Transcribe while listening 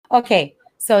Okay,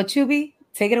 so Chubi,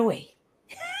 take it away.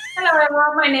 Hello,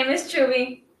 everyone. My name is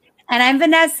Chubi. And I'm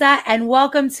Vanessa, and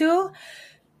welcome to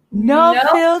No No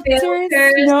Filters,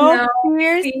 filters, No no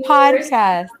Fears fears.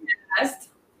 podcast. Podcast.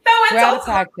 That We're went out so of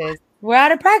far. practice. We're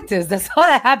out of practice. That's all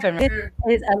that happened. Right? Mm.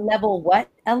 It is a level what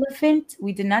elephant?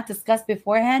 We did not discuss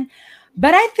beforehand,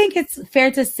 but I think it's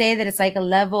fair to say that it's like a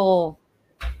level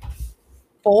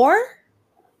 4.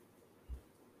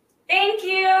 Thank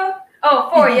you.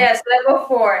 Oh, four. Yes, level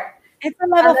 4. It's a A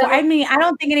level 4. I level. mean, I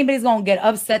don't think anybody's gonna get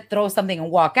upset, throw something, and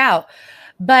walk out.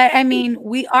 But I mean,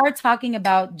 we are talking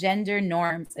about gender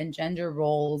norms and gender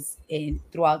roles in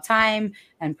throughout time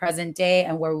and present day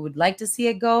and where we would like to see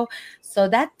it go. So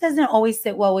that doesn't always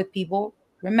sit well with people.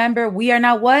 Remember, we are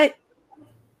not what?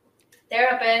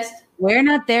 Therapist. We're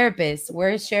not therapists.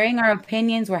 We're sharing our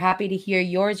opinions. We're happy to hear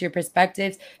yours, your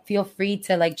perspectives. Feel free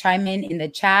to like chime in the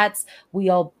chats.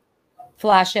 We'll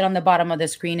flash it on the bottom of the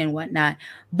screen and whatnot.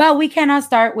 But we cannot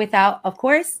start without, of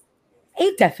course,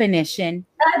 a definition.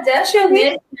 A Should we?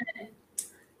 definition.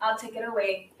 I'll take it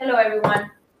away. Hello, everyone.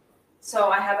 So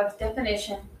I have a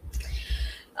definition.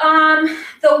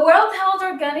 The World Health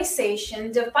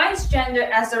Organization defines gender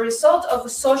as the result of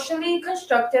socially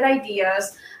constructed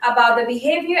ideas about the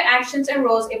behavior, actions, and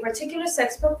roles a particular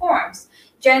sex performs.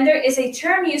 Gender is a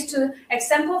term used to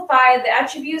exemplify the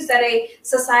attributes that a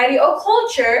society or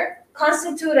culture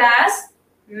constitute as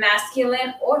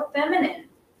masculine or feminine.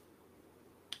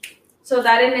 So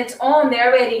that in its own, they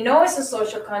already know it's a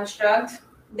social construct.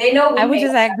 They know we I would made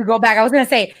just like to go back. I was going to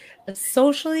say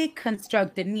socially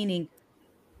constructed, meaning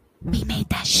we made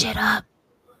that shit up.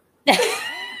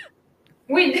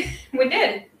 we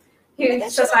did. Here,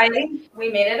 society, we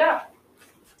made it up.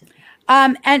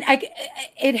 And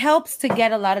it helps to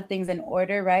get a lot of things in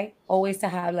order, right? Always to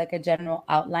have like a general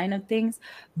outline of things.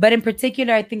 But in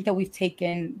particular, I think that we've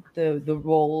taken the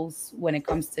roles when it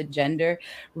comes to gender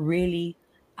really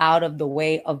out of the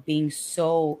way of being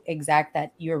so exact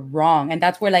that you're wrong. And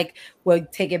that's where like we'll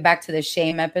take it back to the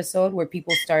shame episode where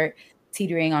people start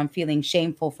teetering on feeling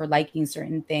shameful for liking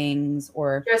certain things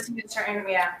or Dressing a certain,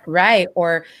 yeah. right,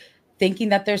 or thinking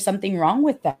that there's something wrong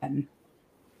with them.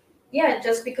 Yeah,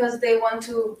 just because they want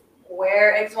to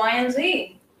wear X, Y, and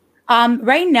Z.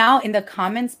 Right now in the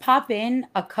comments pop in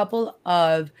a couple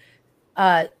of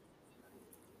uh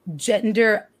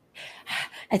gender.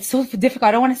 It's so difficult.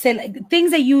 I don't want to say like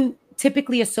things that you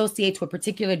typically associate to a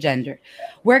particular gender.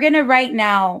 We're gonna right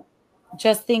now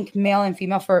just think male and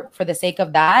female for the sake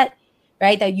of that,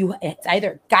 right? That you it's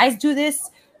either guys do this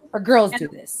or girls do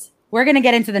this. We're gonna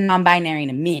get into the non-binary in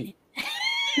a minute.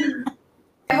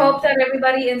 I hope that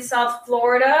everybody in South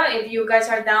Florida, if you guys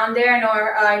are down there,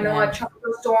 I know Yeah. a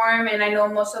tropical storm, and I know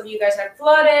most of you guys are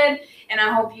flooded, and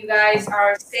I hope you guys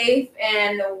are safe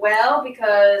and well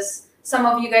because some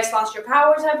of you guys lost your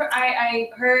powers. I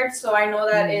heard, so I know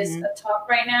that is a talk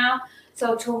right now.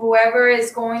 So to whoever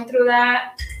is going through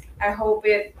that, I hope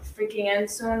it freaking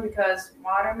ends soon because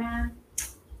water, man.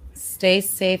 Stay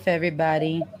safe,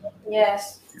 everybody.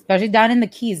 Yes. Especially down in the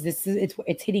Keys.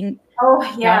 It's hitting Oh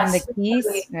down in the yes. Keys,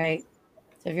 right?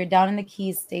 So if you're down in the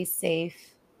Keys, stay safe.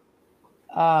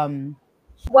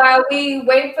 While we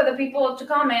wait for the people to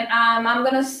comment, I'm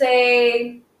gonna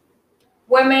say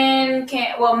women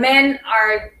can't. Well, men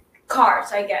are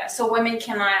cars, I guess. So women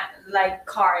cannot like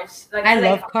cars. Like I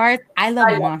like love cars. I love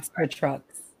I love monster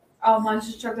trucks. oh,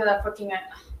 monster truck that fucking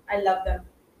I love them.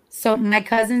 So my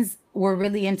cousins were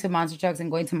really into monster trucks and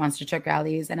going to monster truck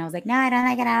rallies, and I was like, "No, I don't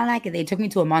like it. I don't like it." They took me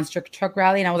to a monster truck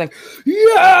rally, and I was like,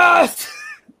 "Yes!"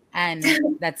 And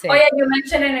that's Oh it. yeah, you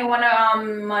mentioned it in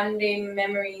one Monday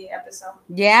Memory episode.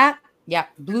 Yeah, yeah.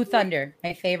 Blue Thunder,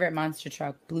 my favorite monster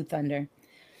truck, Blue Thunder.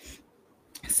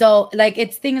 So like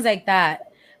it's things like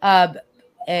that. Uh,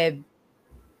 uh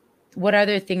what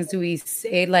other things do we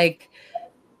say? Like,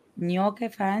 gnocchi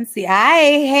fancy. I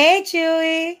hate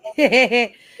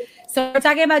Chewy. So we're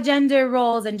talking about gender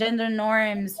roles and gender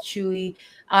norms, Chewy.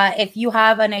 If you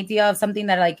have an idea of something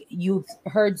that like you've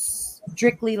heard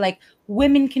strictly like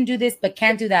women can do this but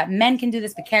can't do that, men can do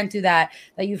this but can't do that,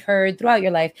 that you've heard throughout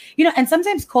your life, and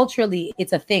sometimes culturally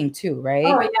it's a thing too, Oh right?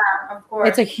 yeah, of course.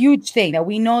 It's a huge thing that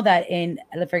we know that in,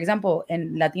 for example,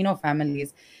 in Latino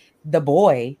families, the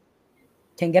boy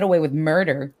can get away with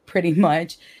murder pretty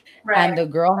much, and Right. the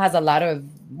girl has a lot of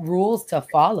rules to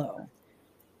follow,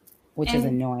 which is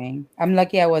And annoying. I'm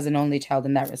lucky I was an only child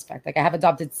in that respect. Like I have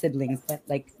adopted siblings, but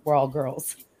like we're all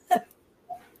girls.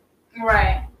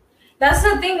 right. That's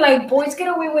the thing. Like boys get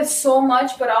away with so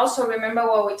much, but also remember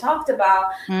what we talked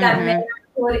about. That men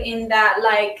Mm-hmm. are put in that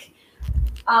like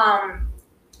um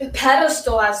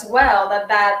pedestal as well. That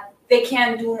they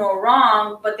can't do no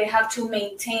wrong, but they have to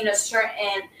maintain a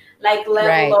certain like level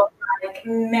Right. of like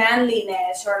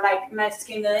manliness or like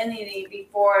masculinity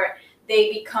before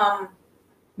they become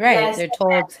Right. less They're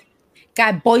told,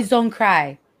 God, boys don't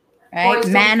cry. Right? boys.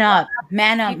 Don't Man you up,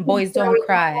 can boys don't carry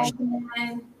cry.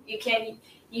 emotion. You can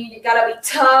you gotta be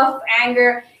tough,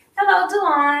 anger. Hello,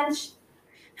 Delange.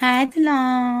 Hi,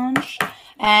 Delange.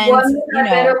 And Women you are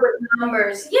better know, with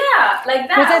numbers. Yeah, like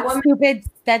there's that. Women,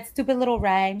 that stupid little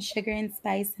rhyme, sugar and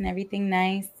spice and everything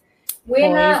nice. we're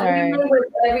Boys not are women with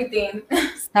everything.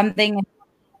 something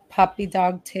puppy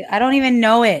dog too. I don't even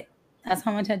know it. That's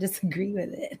how much I disagree with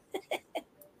it.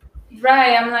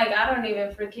 Right. I'm like, I don't even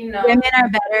freaking Women know.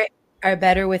 are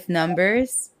better with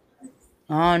numbers.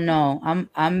 Oh no,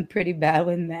 I'm pretty bad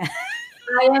with math.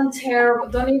 I am terrible.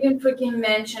 Don't even freaking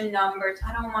mention numbers.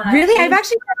 I don't want to. Really? I've Any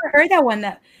actually never heard that one.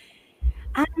 That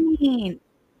I mean,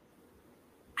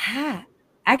 ah,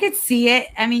 I could see it.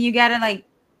 I mean, you gotta like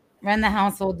run the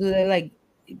household, do the like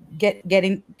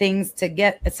getting things to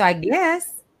get. So I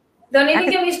guess don't I even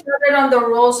could. get me started on the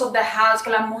roles of the house.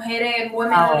 Que las mujeres and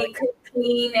women Oh, only cook,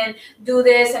 clean, and do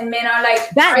this, and men are like,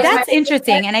 raise my. that's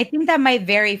interesting, and I think that might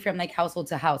vary from like household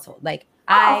to household. Like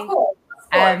Oh, I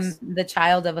of am course. the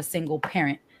child of a single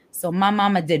parent, so my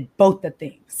mama did both the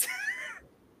things.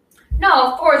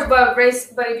 No, of course, but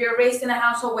but if you're raised in a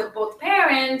household with both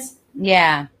parents,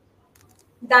 Yeah,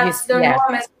 that's the yeah,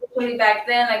 norm, especially back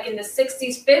then, like in the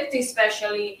 60s, 50s,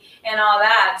 especially, and all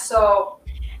that. So,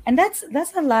 and that's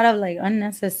a lot of like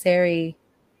unnecessary.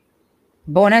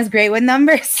 Bona's great with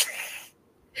numbers.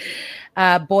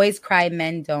 Boys cry,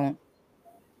 men don't.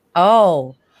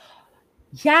 Oh,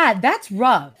 yeah, that's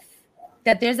rough.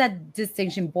 That there's that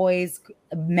distinction, boys,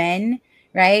 men,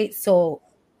 right? So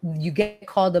you get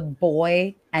called a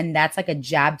boy, and that's like a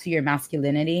jab to your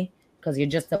masculinity because you're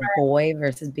just a boy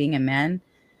versus being a man.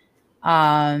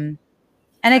 Um,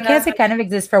 and I and guess that's it kind of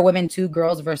exists for women too,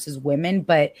 girls versus women,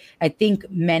 but I think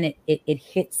men it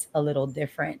hits a little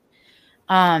different.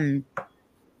 Um,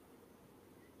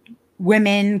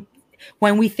 Women,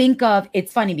 when we think of,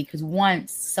 it's funny because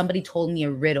once somebody told me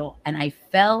a riddle and I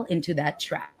fell into that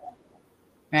trap,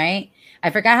 right?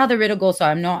 I forgot how the riddle goes, so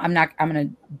I'm gonna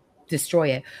destroy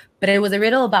it. But it was a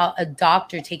riddle about a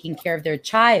doctor taking care of their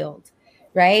child,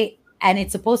 right? And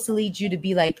it's supposed to lead you to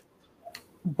be like,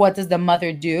 what does the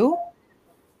mother do?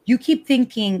 You keep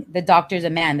thinking the doctor's a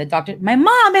man. The doctor, my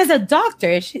mom is a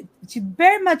doctor. She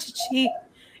very much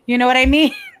you know what I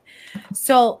mean?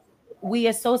 So we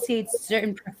associate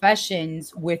certain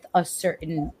professions with a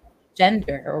certain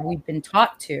gender, or we've been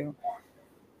taught to.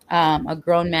 A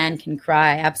grown man can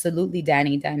cry. Absolutely,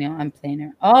 Daniel, I'm playing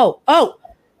her. Oh,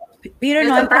 Peter,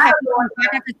 no there's a importa. battle going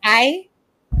on.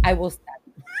 I will stop.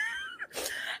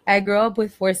 I grew up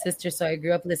with four sisters, so I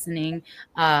grew up listening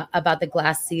about the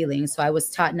glass ceiling. So I was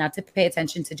taught not to pay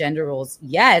attention to gender roles.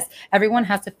 Yes, everyone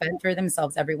has to fend for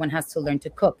themselves. Everyone has to learn to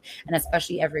cook, and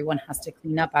especially everyone has to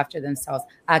clean up after themselves.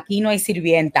 Aquí no hay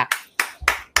sirvienta.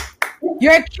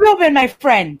 You're a Cuban, my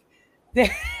friend.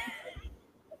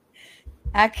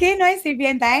 Aquí no hay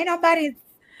sirvienta.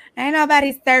 Ain't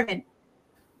nobody's servant.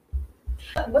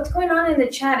 What's going on in the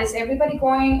chat? Is everybody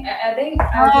going? Are they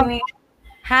Oh, arguing?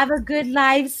 have a good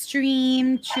live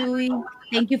stream, Chewy.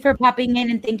 Thank you for popping in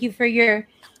and thank you for your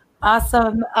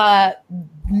awesome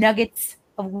nuggets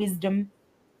of wisdom.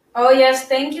 Oh, yes.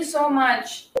 Thank you so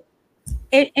much.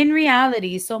 In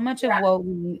reality, so much of what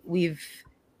we've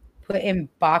put in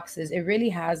boxes, it really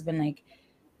has been like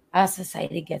as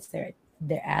society gets their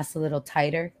ass a little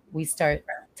tighter, we start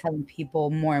telling people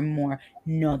more and more,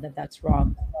 no, that's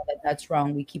wrong, no, that's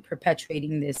wrong. We keep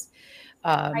perpetuating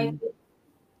I um,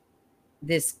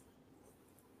 this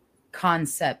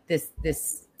concept,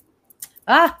 this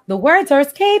the words are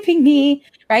escaping me,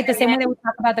 right? The same way that we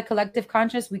talk about the collective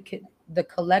conscious, we could the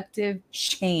collective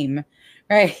shame,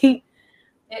 right?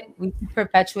 it, We keep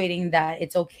perpetuating that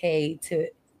it's okay to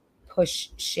push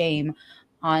shame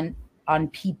on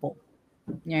people,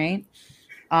 right?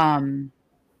 Um,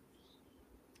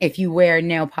 if you wear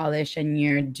nail polish and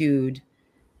you're a dude,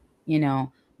 you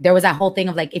know, there was that whole thing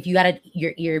of like if you got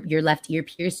your left ear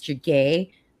pierced, you're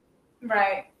gay.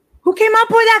 right. Who came up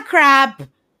with that crap?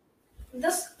 The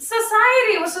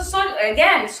society was a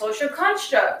again social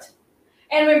construct.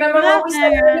 And remember what we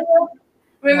said Uh-uh. earlier. What?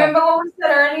 Remember what we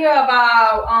said earlier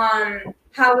about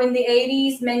how in the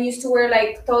 80s men used to wear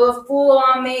like todo full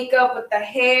on makeup with the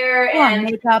hair Oh, and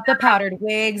makeup, the powdered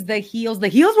wigs, the heels. The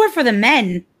heels were for the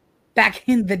men back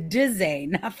in the Disney,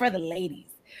 not for the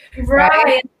ladies, right?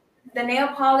 right. The nail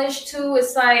polish too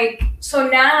is like so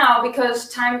now because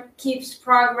time keeps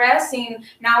progressing,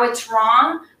 now it's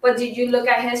wrong. But did you look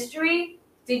at history?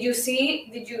 Did you see?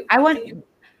 Did you? I want Did you?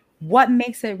 what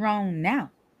makes it wrong now?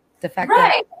 The fact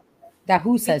Right. that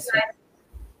who says so.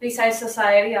 Besides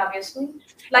society, obviously. And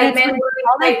Like it's men funny, were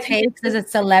all it like takes is a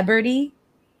celebrity.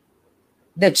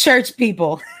 The church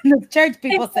people, the church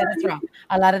people said it's wrong.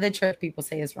 A lot of the church people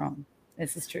say it's wrong.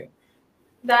 This is true.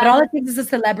 But all that. it takes is a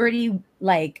celebrity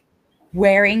like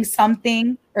wearing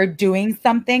something or doing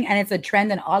something, and it's a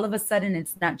trend, and all of a sudden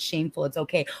it's not shameful. It's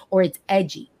okay, or it's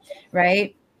edgy,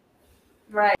 right?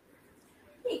 Right.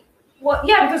 Well,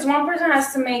 yeah, because one person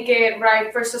has to make it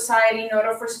right for society in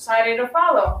order for society to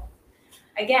follow.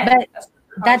 Again, But that's the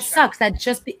that construct.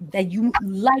 sucks. That you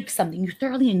like something, you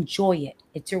thoroughly enjoy it.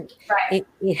 It's your Right.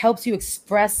 it helps you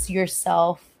express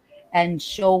yourself and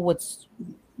show what's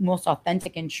most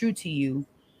authentic and true to you.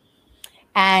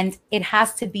 And it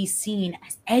has to be seen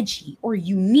as edgy or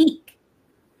unique,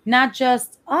 not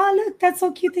just, oh, look, that's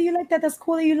so cute that you like that. That's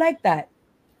cool that you like that.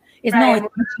 It's no, Right.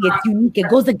 it's edgy, it's unique. It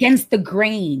goes against the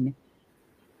grain.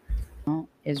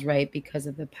 Is right because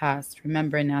of the past.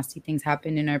 Remember, nasty things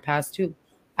happened in our past too.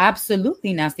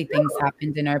 Absolutely nasty things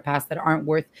happened in our past that aren't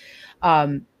worth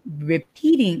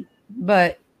repeating.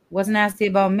 But what's nasty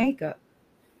about makeup?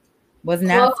 What's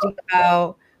nasty Clothes.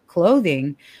 about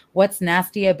clothing? What's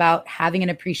nasty about having an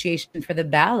appreciation for the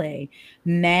ballet?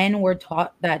 Men were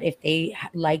taught that if they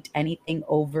liked anything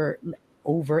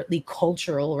overtly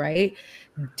cultural, right?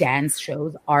 Dance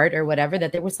shows, art, or whatever,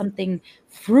 that there was something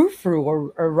frou-frou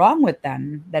or wrong with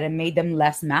them, that it made them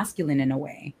less masculine in a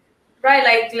way. Right,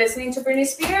 like listening to Britney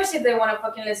Spears if they want to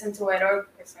fucking listen to it, or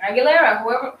Christina Aguilera,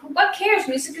 whoever. What cares?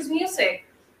 Music is music.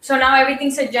 So now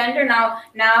everything's a gender.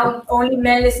 Now only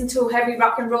men listen to heavy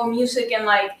rock and roll music and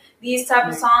like these type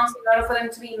of Right. songs in order for them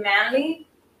to be manly.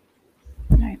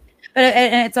 Right. But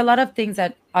and it's a lot of things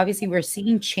that obviously we're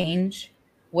seeing change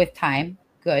with time.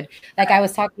 Good. Like I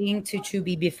was talking to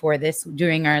Chubi before this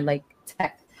during our like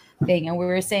tech thing, and we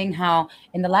were saying how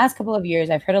in the last couple of years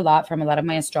I've heard a lot from a lot of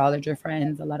my astrologer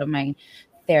friends, a lot of my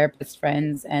therapist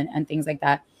friends, and things like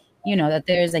that. You know, that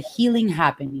there's a healing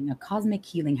happening, a cosmic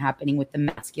healing happening with the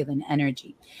masculine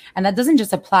energy. And that doesn't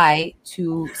just apply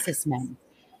to cis men,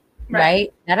 Right,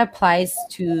 right? That applies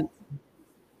to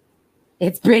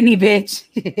it's Britney, bitch.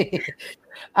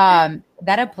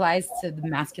 That applies to the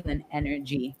masculine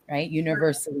energy, right?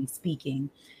 Universally speaking,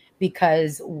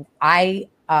 because I'm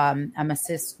a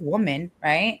cis woman,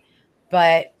 right?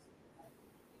 But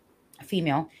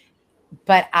female,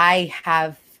 but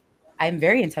I'm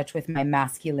very in touch with my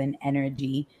masculine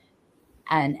energy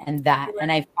and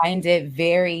I find it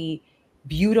very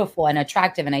beautiful and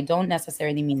attractive. And I don't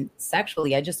necessarily mean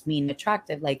sexually, I just mean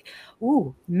attractive, like,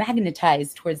 ooh,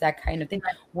 magnetized towards that kind of thing.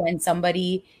 When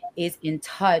somebody is in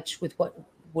touch with what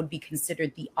would be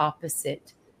considered the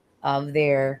opposite of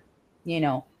their,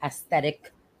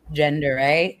 aesthetic gender,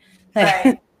 right?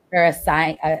 right, Or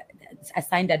assigned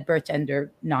at birth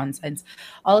gender nonsense,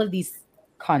 all of these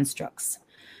constructs.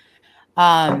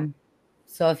 Um,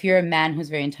 so if you're a man who's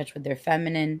very in touch with their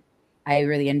feminine, I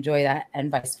really enjoy that, and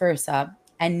vice versa.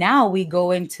 And now we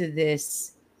go into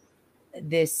this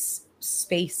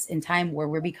space in time where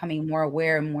we're becoming more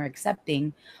aware and more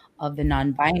accepting of the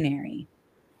non-binary,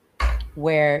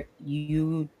 where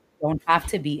you don't have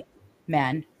to be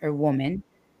man or woman.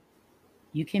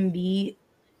 You can be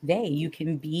they. You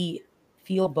can be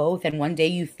feel both, and one day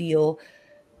you feel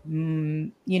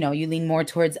you lean more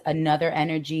towards another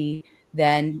energy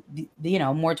than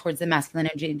more towards the masculine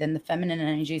energy than the feminine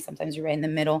energy. Sometimes you're right in the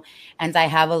middle, and I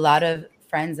have a lot of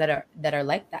friends that are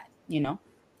like that.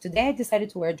 Today I decided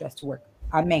to wear a dress to work.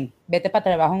 Amen. Vete para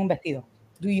trabajo en un vestido.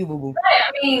 Do you, boo boo? right.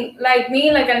 I mean, like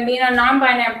me, like I'm being a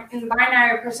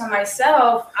non-binary person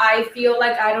myself. I feel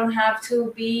like I don't have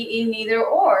to be in either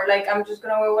or. Like I'm just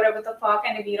gonna wear whatever the fuck,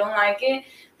 and if you don't like it,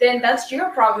 then that's your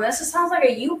problem. This just sounds like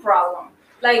a you problem.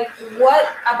 Like,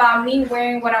 what about me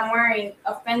wearing what I'm wearing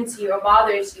offends you or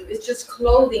bothers you? It's just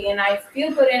clothing, and I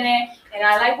feel good in it, and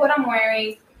I like what I'm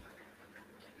wearing,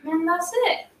 and that's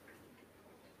it.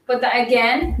 But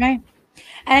again, Right.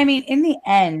 And I mean, in the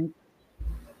end,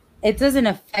 it doesn't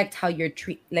affect how you're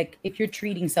like if you're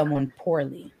treating someone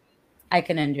poorly, I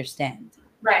can understand.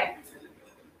 right,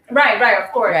 right,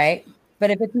 of course. Right.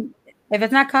 But if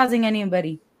it's not causing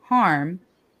anybody harm,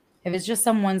 if it's just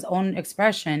someone's own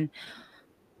expression,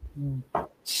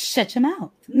 shut your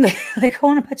mouth. Like, go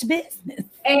on about your business.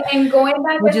 And going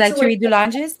back Would you like to to it, read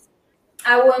Dulanges?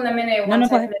 I will in a minute. No, One no,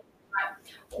 go ahead. second.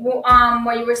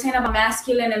 What you were saying about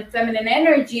masculine and feminine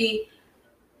energy,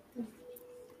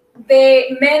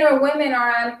 they men or women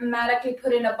are automatically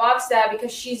put in a box that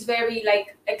because she's very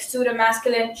like exude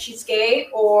masculine, she's gay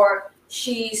or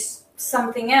she's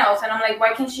something else. And I'm like,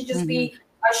 why can't she just Mhm. be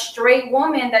a straight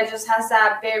woman that just has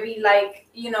that very, like,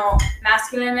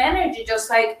 masculine energy, just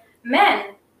like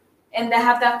men, and they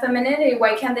have that femininity.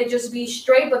 Why can't they just be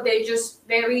straight, but they're just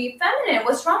very feminine?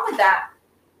 What's wrong with that?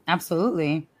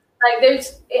 Absolutely. Like,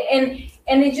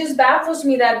 and it just baffles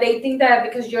me that they think that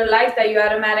because you're like that, you're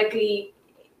automatically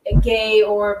gay,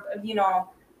 or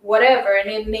whatever, and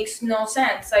it makes no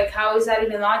sense. Like, how is that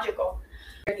even logical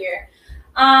here?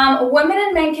 Women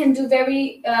and men can do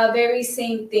very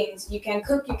same things. You can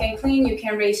cook, you can clean, you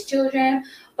can raise children,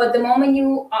 but the moment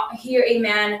you hear a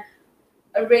man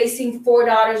raising four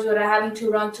daughters without having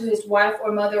to run to his wife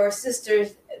or mother or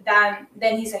sisters,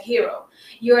 then he's a hero.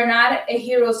 You're not a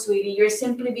hero, sweetie. You're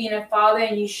simply being a father,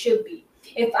 and you should be.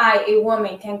 If I, a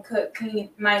woman, can cook, clean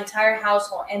my entire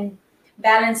household and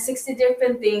balance 60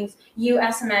 different things, you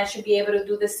as a man should be able to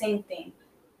do the same thing.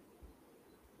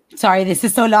 Sorry, this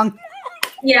is so long.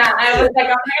 Yeah, I was like,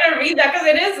 I'm not gonna read that because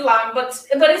it is long, but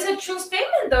it's a true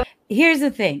statement, though. Here's the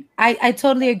thing. I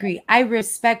totally agree. I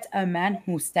respect a man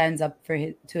who stands up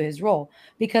to his role,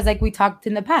 because like we talked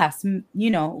in the past,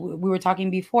 we were talking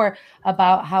before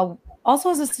about how also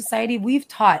as a society we've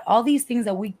taught all these things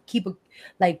that we keep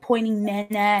like pointing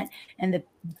men at, and the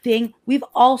thing we've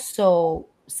also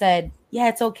said, yeah,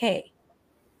 it's okay.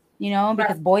 Because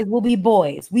Right. boys will be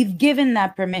boys. We've given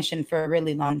that permission for a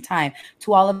really long time,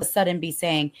 to all of a sudden be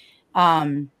saying, uh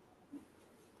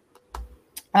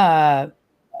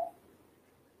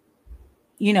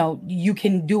you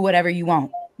can do whatever you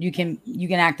want. You can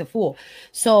act a fool.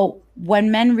 So when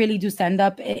men really do stand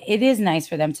up, it is nice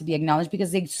for them to be acknowledged,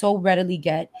 because they so readily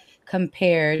get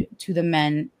compared to the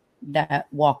men that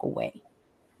walk away,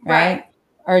 Right. right?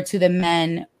 Or to the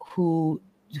men who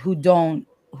don't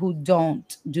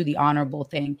do the honorable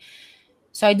thing.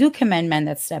 So I do commend men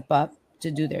that step up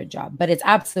to do their job, but it's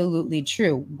absolutely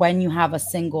true, when you have a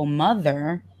single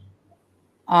mother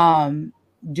um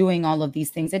doing all of these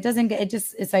things, it doesn't get,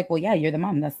 it's like, well, yeah, you're the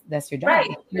mom, that's your Right.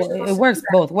 job. You're Well, it supposed to do works that.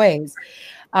 both ways.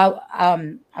 I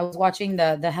was watching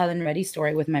the Helen Reddy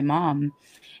story with my mom,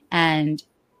 and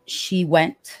she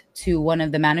went to one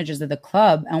of the managers of the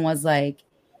club and was like,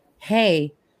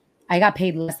 hey, I got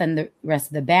paid less than the rest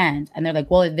of the band. And they're like,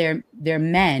 well, they're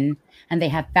men and they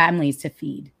have families to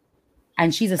feed.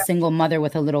 And she's a single mother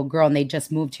with a little girl, and they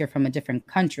just moved here from a different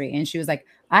country. And she was like,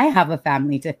 I have a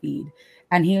family to feed.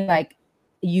 And he like,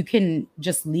 you can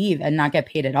just leave and not get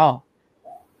paid at all.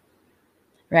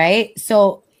 Right.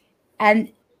 So,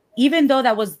 and even though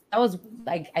that was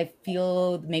like, I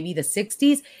feel maybe the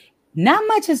 60s, not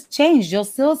much has changed. You'll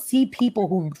still see people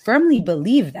who firmly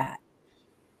believe that.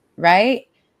 Right.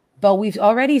 But we've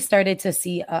already started to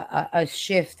see a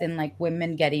shift in like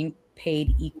women getting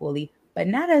paid equally, but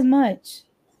not as much.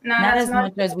 Not Not as as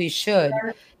much. much as we should.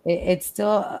 It's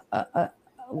still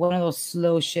one of those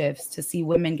slow shifts to see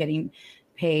women getting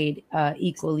paid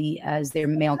equally as their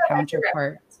male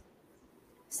counterparts.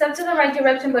 Step to the right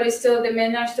direction, but it's still, the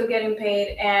men are still getting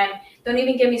paid. And don't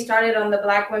even get me started on the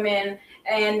black women,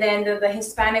 and then the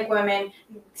Hispanic women.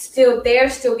 Still, they're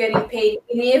still getting paid.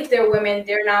 And if they're women,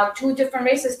 they're now two different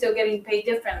races still getting paid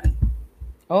differently.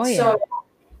 Oh yeah. So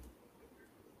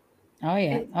Oh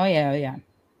yeah. it, Oh yeah. Oh yeah.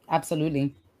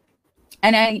 Absolutely.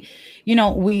 And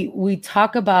we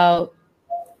talk about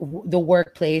the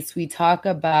workplace.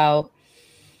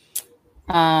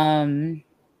 Um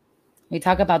we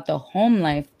talk about the home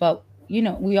life, but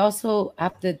we also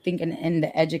have to think in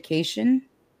the education,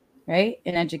 right?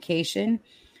 In education,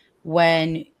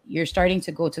 when you're starting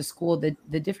to go to school,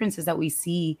 the differences that we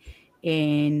see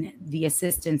in the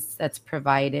assistance that's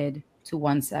provided to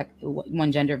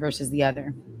one gender versus the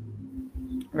other,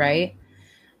 right? yeah.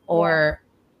 Or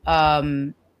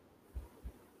um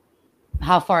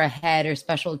how far ahead or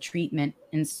special treatment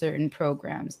in certain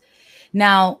programs.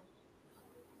 Now,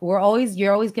 you're always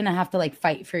going to have to like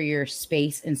fight for your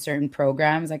space in certain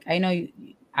programs. Like I know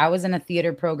I was in a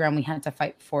theater program, we had to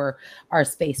fight for our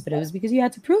space, but it was because you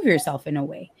had to prove yourself in a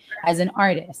way as an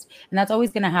artist. And that's always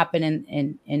going to happen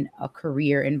in a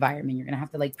career environment. You're going to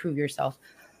have to like prove yourself.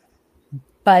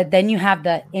 But then you have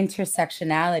the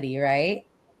intersectionality, right?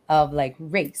 Of like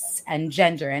race and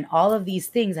gender and all of these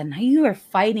things, and now you are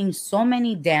fighting so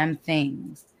many damn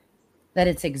things that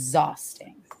it's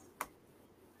exhausting.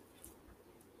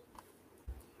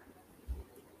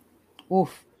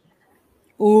 Oof.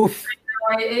 Oof.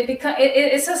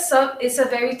 It's a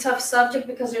very tough subject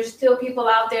because there's still people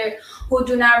out there who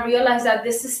do not realize that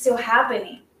this is still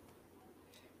happening.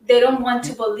 They don't want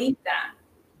to believe that.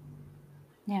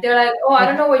 Yeah. They're like, oh, I Like,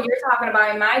 don't know what you're talking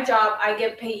about. In my job, I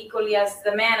get paid equally as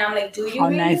the man. I'm like, do you how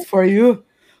really? nice for you.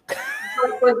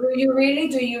 But do you really?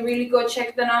 Do you really go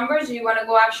check the numbers? Do you want to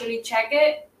go actually check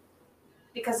it?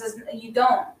 because you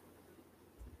don't.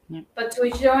 Yeah. But to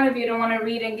each their own, if you don't want to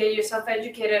read and get yourself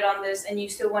educated on this, and you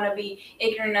still want to be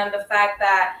ignorant of the fact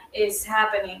that it's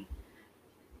happening.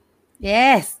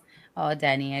 Yes. Oh,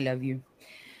 Danny, I love you.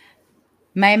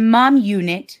 My mom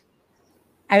unit.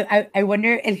 I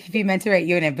wonder if you meant to write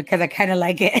unit because I kind of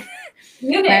like it. My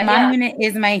Unit, mom yeah. unit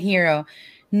is my hero.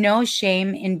 No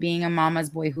shame in being a mama's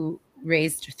boy who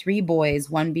raised three boys,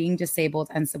 one being disabled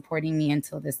and supporting me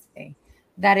until this day.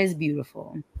 That is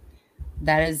beautiful.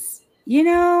 That is,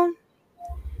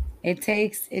 it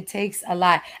takes a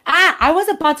lot. I was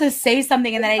about to say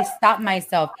something and then I stopped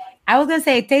myself. I was gonna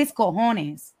say it takes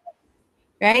cojones,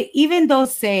 right? Even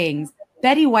those sayings,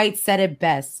 Betty White said it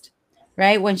best,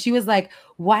 right? When she was like,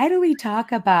 why do we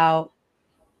talk about,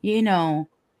 you know,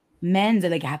 men's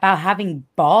like about having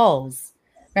balls,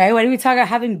 right? Why do we talk about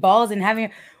having balls and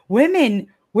having women's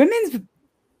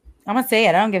I'm gonna say it,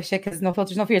 I don't give a shit because no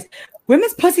filters, no fears.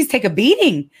 Women's pussies take a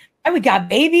beating. Right? We got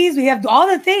babies, we have all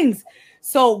the things.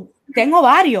 So tengo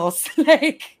varios,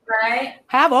 like Right.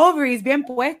 have ovaries bien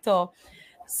puesto.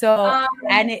 So Um,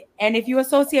 and if you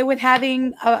associate with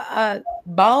having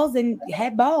balls and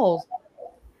head balls,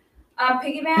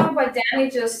 piggyback on what Danny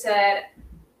just said.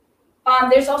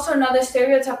 There's also another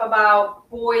stereotype about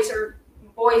boys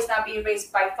not being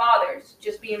raised by fathers,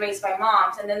 just being raised by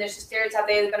moms, and then there's a stereotype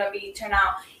they're gonna be turn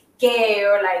out gay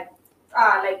or like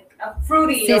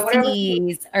fruity or whatever.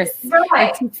 sissies are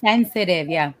Right, too sensitive.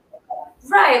 Yeah.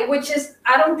 right. Which is,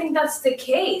 I don't think that's the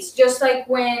case. Just like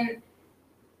when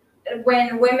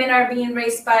women are being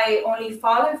raised by only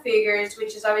father figures,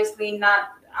 which is obviously not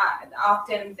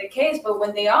often the case, but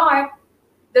when they are,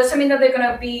 doesn't mean that they're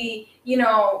gonna be,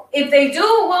 if they do,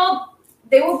 well,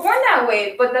 they were born that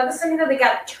way, but that doesn't mean that they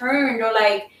got turned or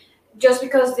like just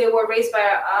because they were raised by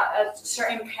a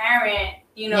certain parent,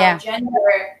 Yeah.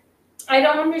 gender. I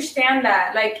don't understand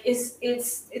that. Like, it's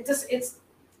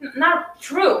not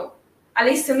true. At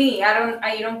least to me, I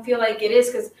don't feel like it is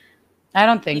because I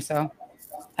don't think so.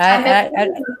 I met I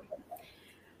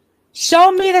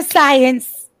Show me the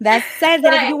science that says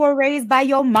that if right, you were raised by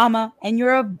your mama and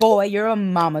you're a boy, you're a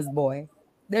mama's boy.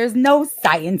 There's no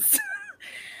science.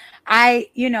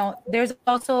 There's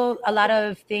also a lot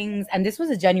of things, and this was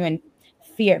a genuine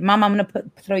fear. Mom, I'm gonna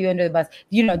throw you under the bus.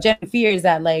 Genuine fear is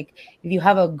that like if you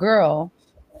have a girl,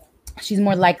 she's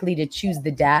more likely to choose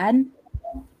the dad,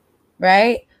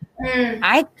 right? mm,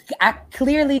 I I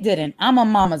clearly didn't. I'm a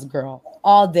mama's girl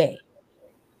all day,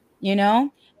 you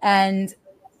know, and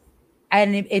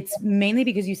it's mainly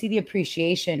because you see the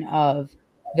appreciation of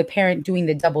the parent doing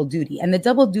the double duty, and the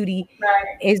double duty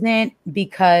right, isn't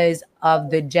because of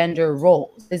the gender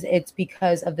roles. It's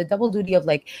because of the double duty of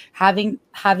like having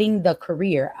the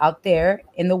career out there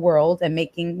in the world and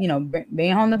making,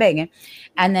 bringing home the bacon,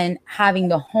 and then having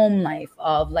the home life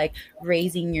of like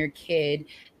raising your kid,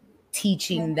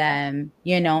 teaching them,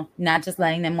 not just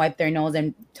letting them wipe their nose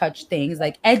and touch things,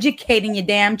 like educating your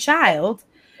damn child,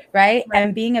 right? right,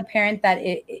 And being a parent that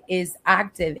is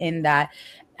active in that,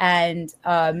 and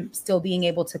still being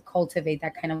able to cultivate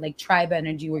that kind of like tribe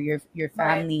energy where your right.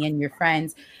 family and your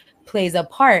friends plays a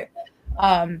part.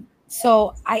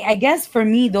 So I guess for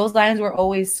me, those lines were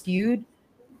always skewed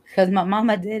because my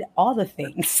mama did all the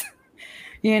things.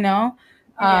 you know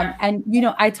Yeah, and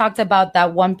I talked about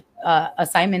that one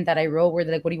assignment that I wrote where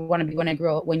they're like, what do you want to be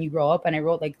when you grow up, and I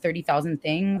wrote like 30,000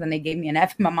 things and they gave me an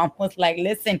F. My mom was like,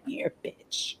 listen here,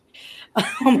 bitch. I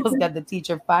almost got the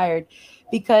teacher fired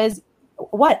because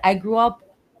I grew up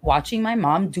watching my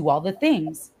mom do all the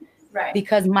things, right,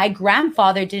 because my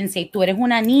grandfather didn't say, tú eres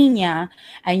una niña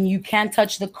and you can't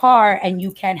touch the car and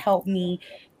you can't help me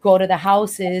go to the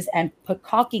houses and put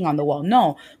caulking on the wall.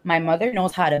 No, my mother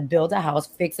knows how to build a house,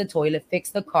 fix a toilet, fix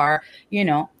the car,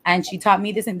 and she taught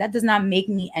me this. And that does not make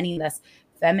me any less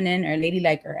feminine or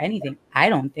ladylike or anything. I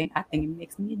don't think. I think it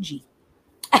makes me a G.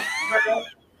 right.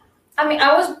 I mean,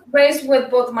 I was raised with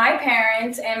both my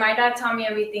parents, and my dad taught me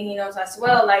everything he knows as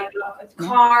well, like Yeah.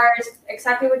 cars,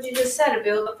 exactly what you just said, to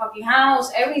build a fucking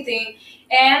house, everything.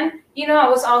 And I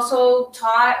was also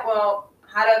taught, well,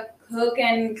 how to cook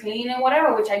and clean and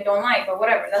whatever, which I don't like, but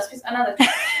whatever. That's just another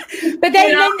thing. But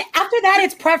You know, then after that,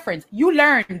 it's preference. You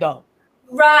learn though.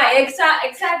 right?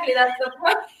 Exactly. That's the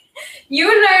point. You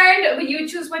learned, but you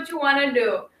choose what you want to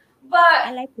do. I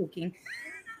But like cooking.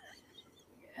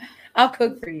 I'll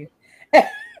cook for you.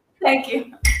 thank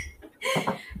you.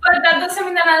 But that doesn't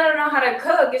mean that I don't know how to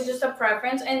cook. It's just a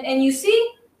preference, and you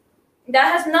see,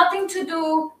 that has nothing to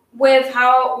do with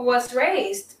how I was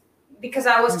raised, because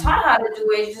I was Mhm. taught how to do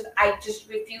it. I just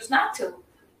refuse not to.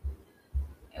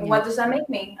 And Yeah. what does that make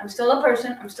me? I'm still a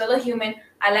person. I'm still a human.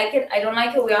 I like it. I don't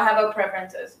like it. We all have our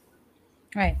preferences.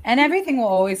 Right. And everything will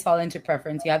always fall into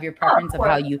preference. You have your Oh, preference of of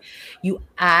how course. you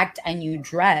act and you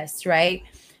dress, right?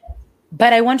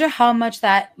 But I wonder how much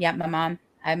that, yeah, my mom,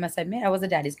 I must admit, I was a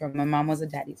daddy's girl. My mom was a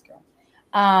daddy's girl.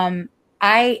 Um,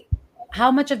 I,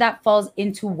 how much of that falls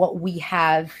into what we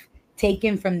have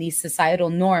taken from these societal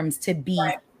norms to be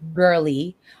Right.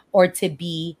 girly or to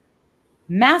be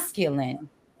masculine,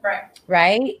 Right.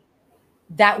 right?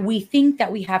 That we think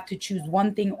that we have to choose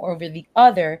one thing over the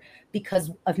other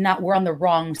because of not, we're on the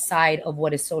wrong side of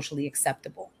what is socially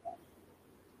acceptable,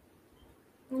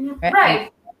 right? And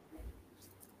Right.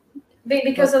 go,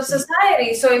 Because of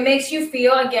society. So it makes you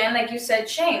feel, again, like you said,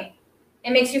 shame.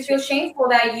 It makes you feel shameful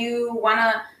that you want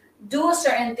to do a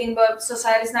certain thing, but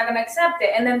society's not going to accept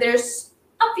it. And then there's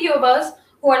a few of us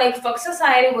who are like, fuck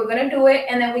society, we're going to do it.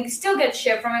 And then we still get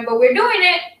shit from it, but we're doing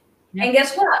it. yeah. And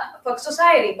guess what? Fuck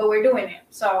society, but we're doing it.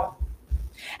 So,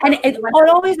 And what, it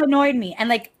always annoyed me. And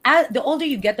like, as the older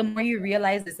you get, the more you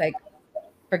realize it's like,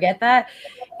 forget that.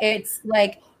 It's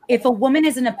like if a woman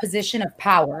is in a position of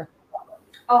power,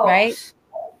 oh, right?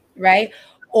 Right?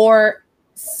 Or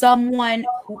someone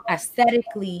who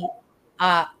aesthetically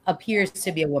appears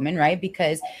to be a woman, right?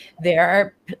 Because there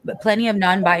are plenty of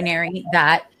non-binary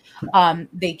that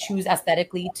they choose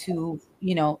aesthetically to,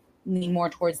 lean more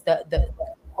towards the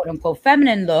quote unquote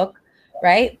feminine look,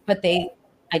 right? But they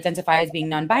identify as being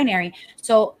non-binary.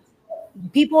 So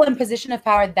people in position of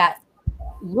power that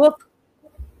look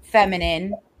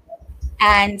feminine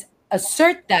and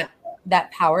assert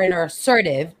that power and are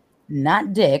assertive,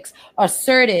 not dicks,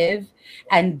 assertive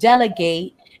and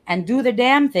delegate and do the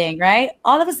damn thing, right?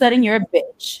 All of a sudden you're a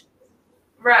bitch.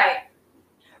 right.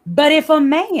 But if a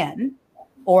man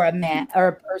or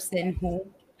a person who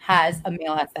has a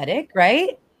male aesthetic,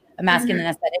 right? A masculine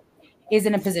Mm-hmm. aesthetic is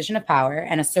in a position of power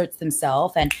and asserts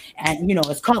themselves and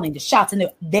is calling the shots and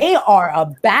they are a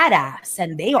badass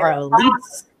and they are a leader.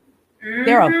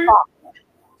 They're a Mm-hmm.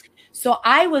 So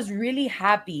I was really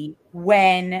happy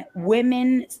when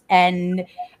women and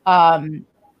um,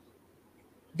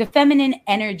 the feminine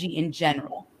energy in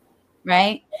general,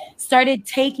 right, started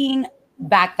taking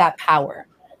back that power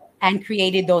and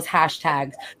created those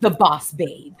hashtags, the boss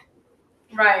babe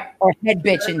Right. or head I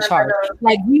bitch in remember charge. those.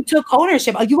 Like we took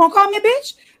ownership. Oh, you won't call me a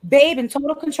bitch? Babe in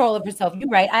total control of herself. You're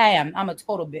right. I am. I'm a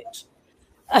total bitch.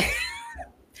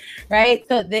 Right?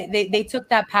 So they took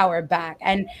that power back.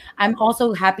 And I'm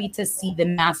also happy to see the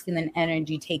masculine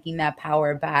energy taking that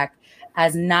power back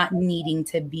as not needing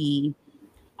to be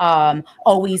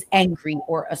always angry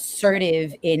or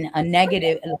assertive in a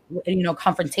negative,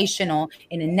 confrontational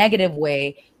in a negative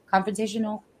way. Confrontation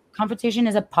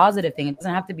is a positive thing. It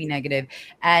doesn't have to be negative.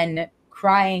 And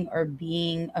crying or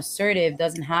being assertive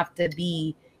doesn't have to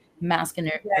be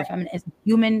masculine or Yeah. feminine. It's a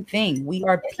human thing. We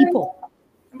are people.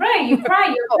 Right. You cry.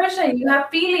 You're a person. You have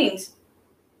feelings.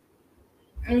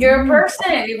 And you're a Mm.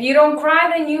 person. If you don't cry,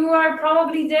 then you are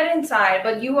probably dead inside.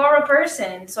 But you are a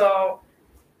person. So,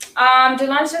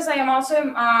 Delan says, I am also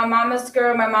mama's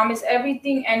girl. My mom is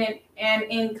everything, and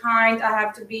in kind, I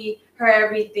have to be her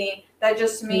everything. That's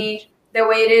just me. The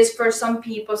way it is for some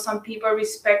people. Some people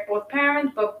respect both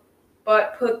parents,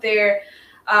 but put their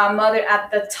mother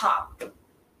at the top.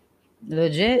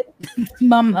 Legit.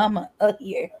 My mama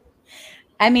here.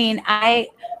 I mean,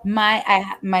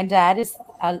 my dad is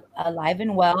alive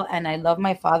and well, and I love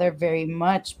my father very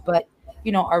much. But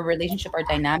our relationship, our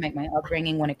dynamic, my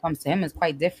upbringing when it comes to him is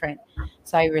quite different.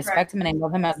 So I Right. respect him and I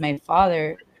love him as my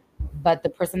father. But the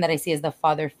person that I see as the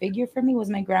father figure for me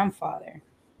was my grandfather,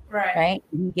 Right. right?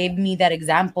 He gave me that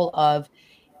example of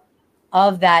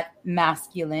that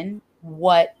masculine,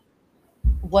 what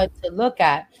to look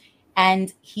at,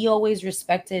 and he always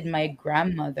respected my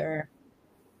grandmother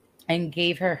and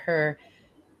gave her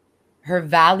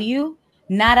value,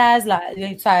 not as la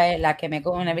que me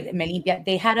limpia.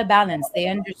 They had a balance. They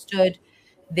understood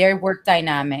their work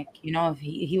dynamic. If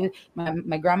he was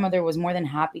my grandmother was more than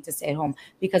happy to stay at home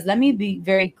because let me be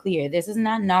very clear. This is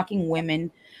not knocking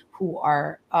women who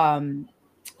are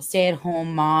stay at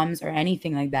home moms or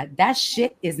anything like that. That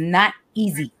shit is not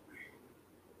easy.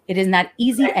 It is not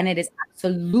easy, Right. and it is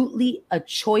absolutely a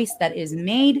choice that is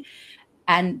made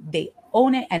and they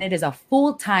own it and it is a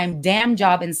full-time damn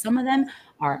job and some of them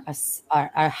are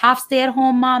half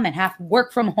stay-at-home mom and half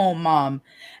work from home mom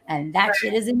and that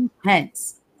shit is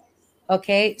intense.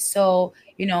 Okay, so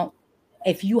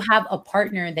if you have a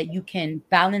partner that you can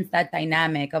balance that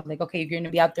dynamic of like, okay, if you're going to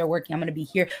be out there working, I'm going to be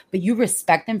here, but you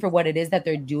respect them for what it is that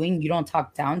they're doing. You don't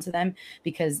talk down to them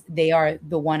because they are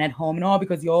the one at home. No,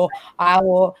 because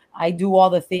I do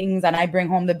all the things and I bring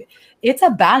home it's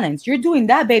a balance. You're doing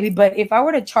that, baby. But if I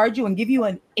were to charge you and give you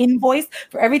an invoice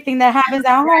for everything that happens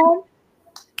at home,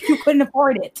 you couldn't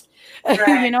afford it.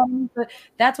 Right. You know, but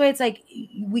that's why it's like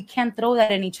we can't throw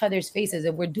that in each other's faces.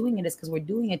 If we're doing it, it's because we're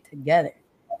doing it together,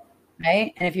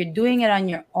 right? And if you're doing it on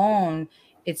your own,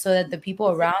 it's so that the people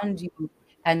around you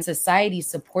and society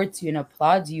supports you and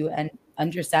applauds you and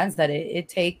understands that it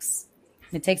takes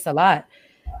a lot.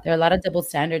 There are a lot of double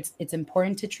standards. It's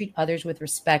important to treat others with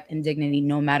respect and dignity,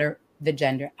 no matter the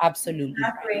gender. Absolutely,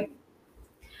 friend.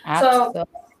 Exactly. So,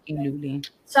 Absolutely.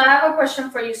 so I have a question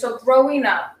for you. So, growing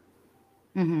up,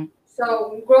 Hmm.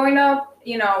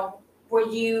 were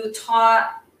you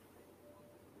taught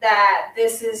that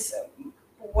this is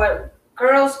what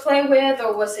girls play with,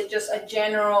 or was it just a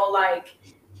general like?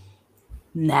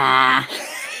 Nah.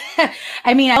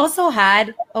 I mean, I also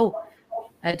had, I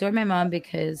adore my mom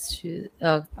because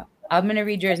I'm going to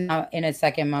read yours now in a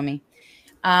second, mommy.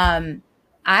 Um,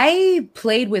 I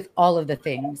played with all of the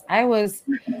things. I was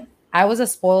a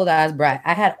spoiled ass brat.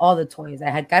 I had all the toys. I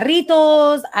had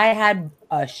carritos. I had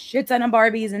a shit ton of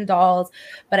Barbies and dolls,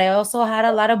 but I also had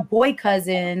a lot of boy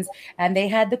cousins, and they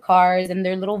had the cars and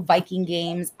their little Viking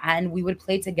games, and we would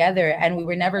play together. And we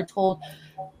were never told.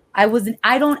 I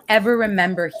don't ever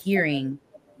remember hearing,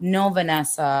 no,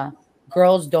 Vanessa,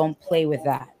 girls don't play with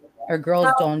that, or girls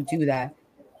How, don't do that.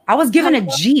 I was given a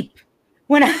how, Jeep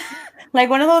when I, like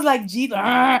one of those like Jeep.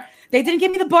 They didn't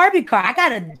give me the Barbie car. I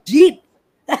got a Jeep.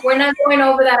 we're not going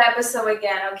over that episode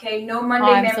again, okay? No Oh, Monday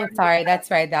I'm so memories. sorry. That's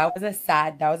right. That was a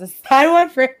sad one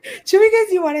for two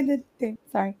because you wanted the thing.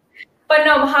 Sorry. But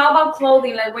no, how about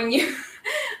clothing? Like when you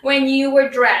when you were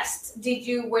dressed,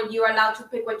 were you allowed to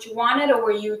pick what you wanted, or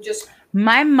were you just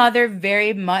My mother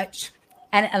very much,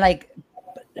 and like,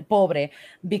 pobre,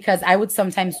 because I would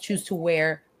sometimes choose to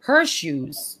wear her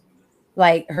shoes,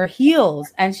 like her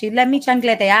heels, and she let me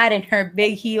chancletear in her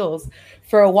big heels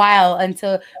for a while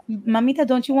until, mamita,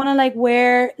 don't you want to like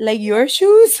wear like your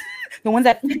shoes, the ones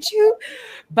that fit you?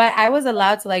 But I was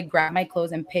allowed to like grab my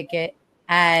clothes and pick it.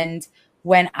 And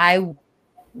when I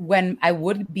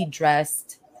would be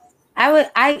dressed, a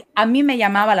mí me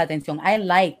llamaba la atención. I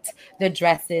liked the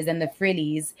dresses and the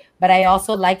frillies, but I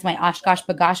also liked my Oshkosh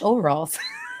Bagosh overalls,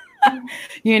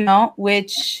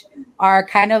 which are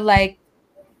kind of like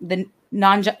the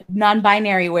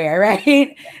non-binary wear,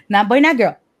 right? Not boy, not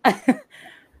girl.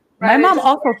 My right? mom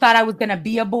also thought I was gonna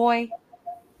be a boy.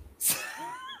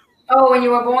 Oh, when you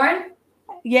were born?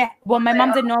 Yeah, well, my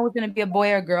mom didn't know I was gonna be a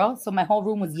boy or a girl, so my whole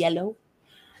room was yellow.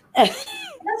 That's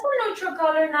a neutral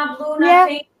color, not blue, not Yeah,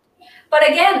 pink. But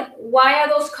again, why are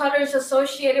those colors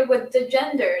associated with the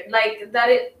gender? Like that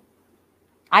it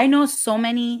I know so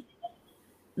many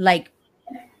like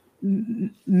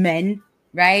men,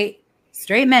 right?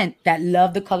 Straight men that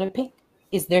love the color pink.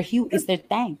 It's their hue, it's their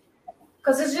thing.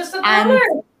 because it's just a And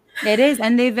color. it is.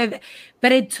 And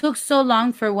but it took so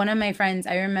long for one of my friends.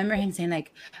 I remember him saying,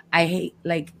 like, I hate,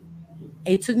 like,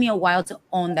 it took me a while to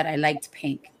own that I liked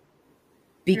pink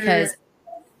Mm, because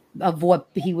of what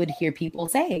he would hear people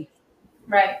say.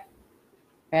 right.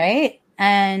 Right.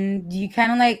 And you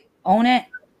kind of like own it.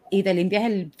 Y te limpias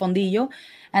el fondillo.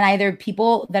 And either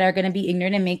people that are going to be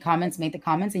ignorant and make the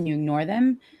comments and you ignore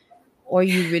them, or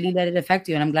you really let it affect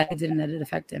you. And I'm glad I didn't let it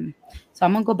affect him. So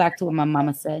I'm gonna go back to what my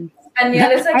mama said. And the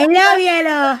other side, I love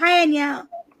yellow. Hi, Danielle.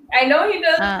 I know he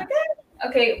does. Uh,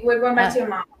 Okay, we're going back uh, to your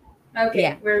mom. Okay,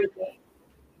 yeah. we're okay.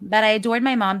 But I adored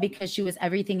my mom because she was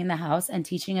everything in the house and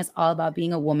teaching us all about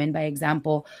being a woman by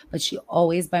example. But she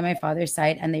always by my father's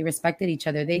side, and they respected each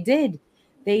other. They did.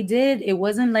 They did. It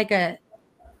wasn't like there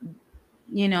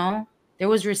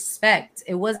was respect.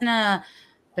 It wasn't a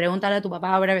preguntar a tu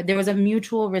papá, whatever. There was a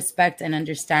mutual respect and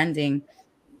understanding.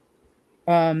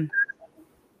 Um,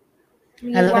 I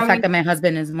You love the want fact me? that my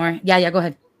husband is more. Yeah, go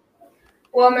ahead.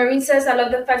 Well, Marie says, I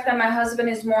love the fact that my husband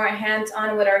is more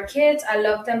hands-on with our kids. I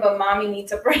love them, but mommy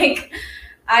needs a break.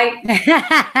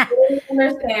 I totally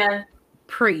understand.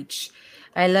 Preach.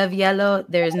 I love yellow.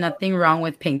 There's nothing wrong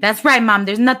with pink. That's right, mom.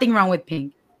 There's nothing wrong with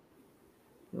pink.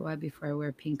 Why before I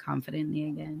wear pink confidently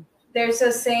again? There's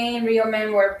a saying, real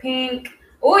men wear pink.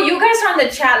 Oh, you guys are on the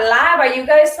chat live. Are you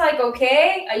guys like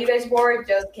okay? Are you guys bored?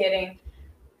 Just kidding.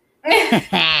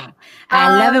 I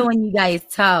love it when you guys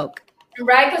talk.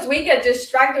 Right, because we get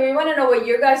distracted. We want to know what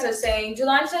you guys are saying.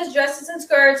 Julan says dresses and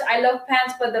skirts. I love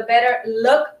pants, but the better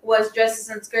look was dresses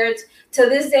and skirts. To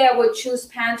this day, I would choose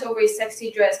pants over a sexy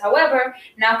dress. However,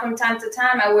 now from time to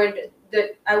time, I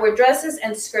wear dresses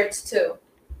and skirts too.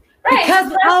 Right,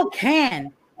 Because all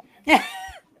can.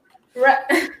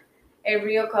 right. A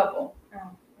real couple. Oh.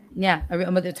 Yeah,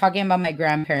 but they're talking about my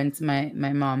grandparents, my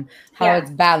mom, how Yeah.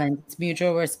 it's balanced,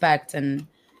 mutual respect, and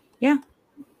yeah,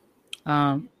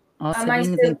 all Am I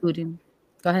siblings still? including.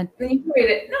 Go ahead. Can you read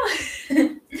it? No.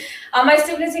 All my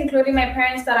siblings, including my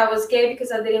parents, thought I was gay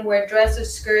because I didn't wear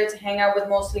dresses, skirts, hang out with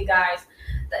mostly guys.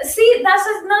 See, that's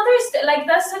another like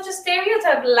that's such a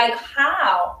stereotype. Like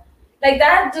how? Like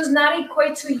that does not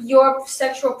equate to your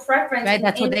sexual preference Right? in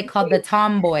That's what any they called the way.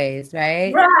 tomboys,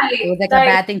 right? It was Right. like a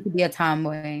bad thing to be a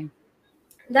tomboy.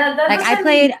 That Like doesn't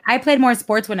mean I played more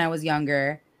sports when I was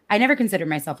younger. I never considered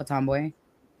myself a tomboy.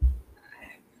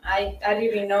 I didn't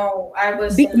even know I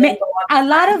was Be, in limbo at a the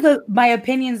lot time. of my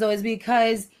opinions though is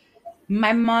because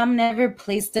my mom never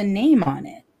placed a name on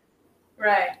it,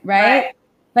 Right, right? right,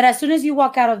 But as soon as you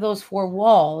walk out of those four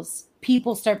walls,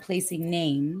 people start placing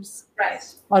names right.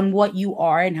 on what you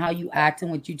are and how you act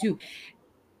and what you do.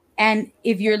 And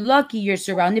if you're lucky, you're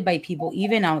surrounded by people,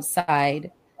 even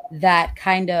outside, that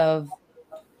kind of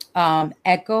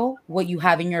echo what you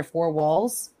have in your four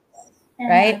walls, Mm-hmm.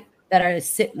 right? That are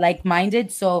like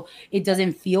minded. So it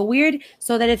doesn't feel weird.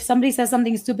 So that if somebody says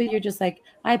something stupid, you're just like,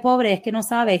 ay, pobre, es que no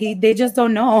sabe. They just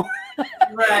don't know.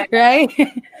 Right. Right?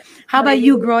 How But about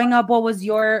you you, growing up? What was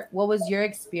your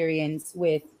experience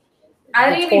with I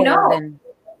the didn't even toys know. and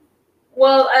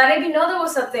Well, I didn't even know there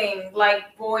was a thing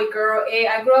like boy, girl.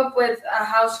 I grew up with a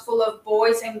house full of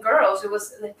boys and girls. It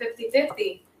was like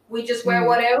 50-50. We just wear mm,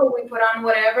 whatever, we put on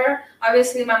whatever.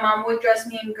 Obviously, my mom would dress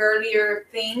me in girlier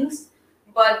things,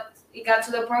 but it got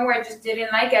to the point where I just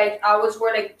didn't like it. I always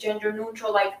wear like gender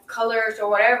neutral, like colors or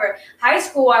whatever. High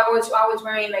school, I was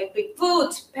wearing like big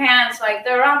boots, pants, like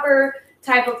the rocker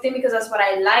type of thing because that's what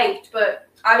I liked. But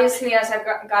obviously, as I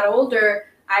got older,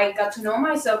 I got to know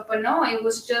myself, but no, it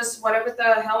was just whatever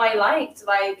the hell I liked.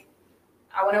 Like,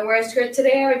 I want to wear a skirt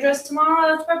today or a dress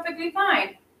tomorrow, that's perfectly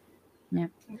fine. yeah.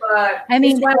 But I it's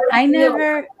mean, what I I feel.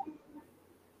 never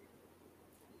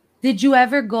did you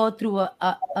ever go through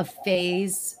a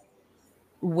phase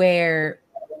where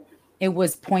it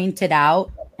was pointed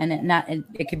out and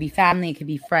it could be family, it could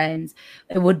be friends,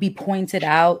 it would be pointed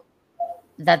out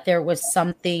that there was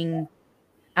something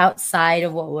outside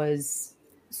of what was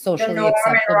The socially norm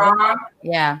and acceptable. wrong.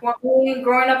 Yeah. Well, me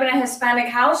growing up in a Hispanic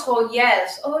household,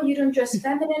 yes. Oh, you don't dress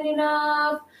feminine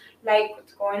enough. Like,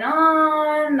 what's going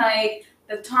on? Like,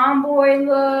 the tomboy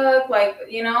look. Like,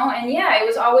 and yeah, it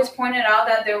was always pointed out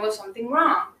that there was something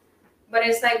wrong. But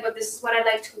it's like, but this is what I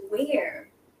like to wear.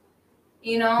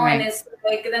 And Right. it's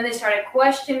like then they started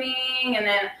questioning, and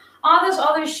then all this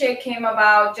other shit came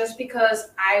about just because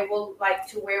I will like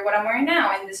to wear what I'm wearing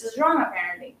now, and this is wrong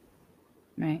apparently.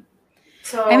 Right.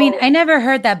 I mean, So I never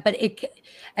heard that, but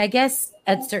I guess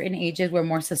at certain ages we're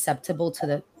more susceptible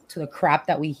to the crap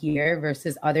that we hear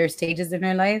versus other stages in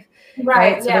our life, right?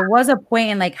 right, So yeah, there was a point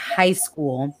in like high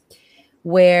school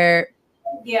where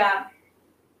yeah,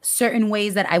 certain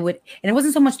ways that I would, and it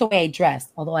wasn't so much the way I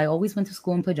dressed, although I always went to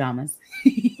school in pajamas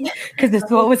because the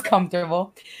school was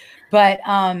comfortable. But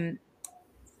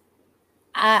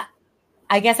I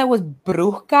I guess I was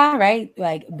bruja, right?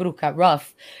 Like bruja,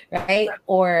 rough, right?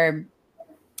 Or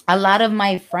a lot of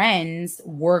my friends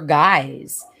were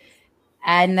guys.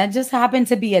 And that just happened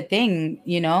to be a thing,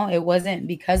 It wasn't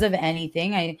because of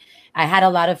anything. I had a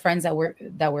lot of friends that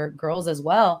were girls as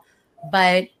well.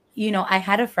 But, I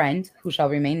had a friend who shall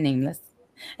remain nameless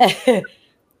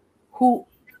who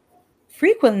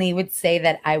frequently would say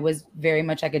that I was very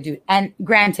much like a dude. And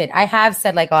granted, I have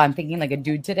said like, oh, I'm thinking like a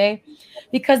dude today,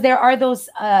 because there are those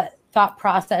thought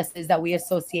processes that we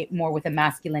associate more with a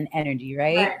masculine energy,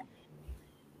 right? right.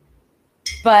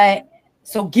 But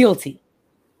so guilty,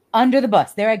 under the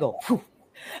bus. There I go.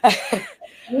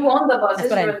 You own the bus. That's It's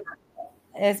what I. really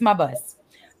It's my bus.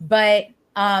 But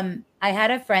I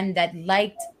had a friend that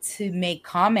liked to make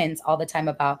comments all the time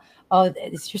about, oh,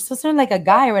 you're so sort of like a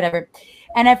guy or whatever.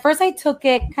 And at first I took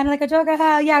it kind of like a joke.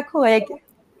 Yeah, cool. Like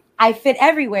I fit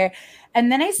everywhere.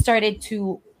 And then I started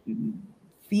to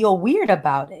feel weird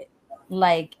about it.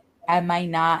 Like, am I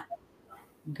not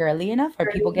girly enough? Are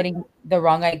people pretty. getting the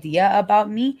wrong idea about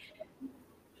me?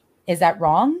 Is that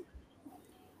wrong?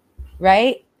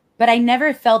 Right? But I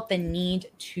never felt the need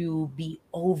to be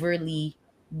overly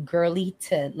girly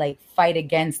to like fight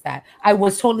against that. I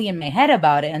was totally in my head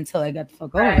about it until I got the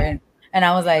fuck over Right. it. And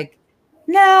I was like,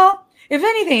 no, if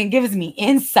anything, it gives me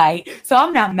insight. So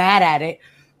I'm not mad at it.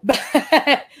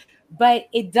 But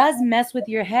it does mess with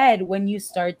your head when you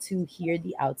start to hear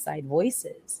the outside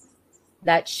voices.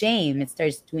 That shame, it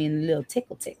starts doing a little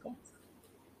tickle tickle.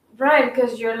 Right,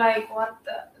 because you're like, what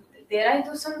the? Did I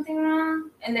do something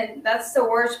wrong? And then that's the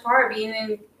worst part,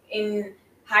 being in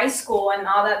high school and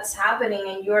all that's happening,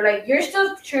 and you're like, you're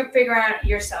still trying to figure out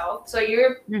yourself. So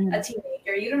you're a Mhm.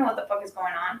 teenager, you don't know what the fuck is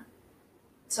going on.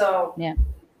 So, Yeah.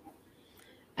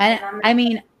 and And I'm I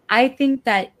mean, I think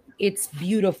that it's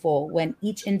beautiful when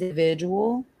each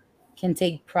individual can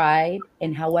take pride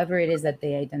in however it is that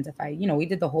they identify. We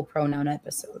did the whole pronoun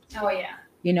episode. Oh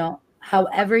yeah.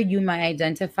 However you might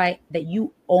identify, that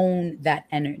you own that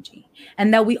energy,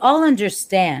 and that we all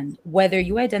understand whether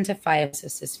you identify as a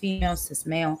cis female, cis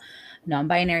male,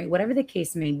 non-binary, whatever the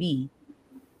case may be,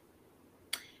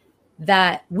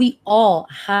 that we all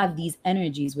have these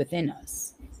energies within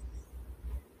us.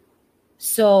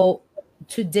 So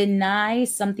to deny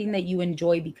something that you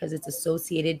enjoy because it's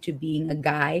associated to being a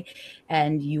guy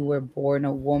and you were born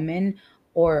a woman,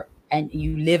 and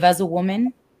you live as a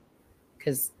woman,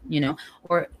 because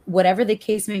or whatever the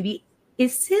case may be,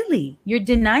 is silly. You're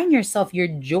denying yourself your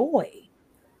joy.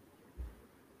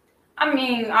 I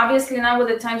mean, obviously now with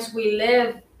the times we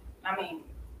live, I mean,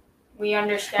 we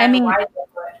understand why they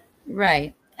would.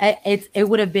 Right. It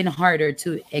would have been harder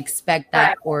to expect that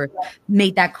Right. or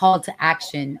make that call to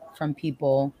action from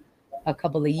people a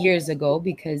couple of years ago,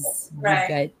 because you Right.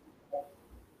 get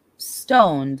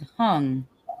stoned, hung.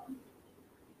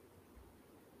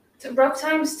 To broke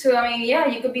times too. I mean, yeah,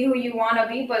 you could be who you want to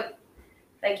be, but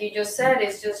like you just said,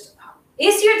 it's just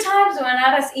easier times are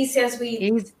not as easy as we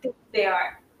think they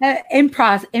are. In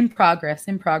progress.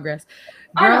 I know,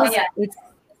 Girls, yeah.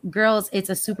 girls,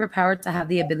 it's a superpower to have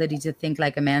the ability to think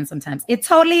like a man sometimes. It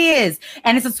totally is.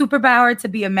 And it's a superpower to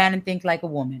be a man and think like a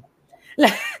woman.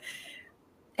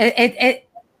 It's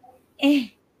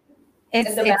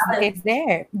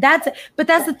there. But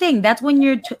that's the thing. That's when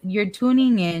you're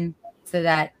tuning in to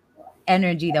that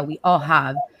energy that we all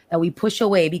have, that we push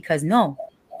away because no,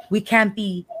 we can't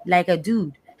be like a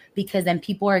dude, because then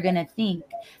people are gonna think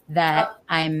that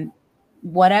I'm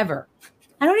whatever.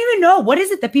 I don't even know, what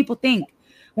is it that people think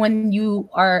when you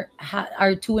are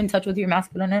too in touch with your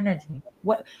masculine energy.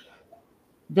 What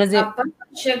does it?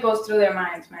 Shit goes through their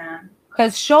minds, man.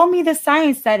 Because show me the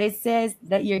science that it says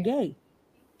that you're gay.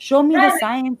 Show me the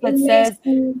science that says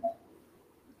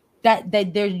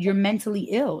that you're mentally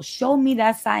ill. Show me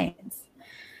that science,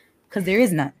 because there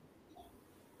is none.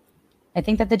 I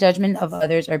think that the judgment of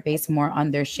others are based more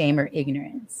on their shame or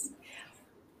ignorance.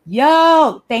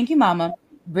 Yo, thank you, Mama.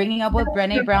 Bringing up what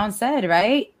Brené Brown said,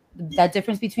 right? That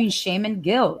difference between shame and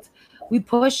guilt. We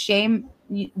push shame.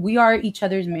 We are each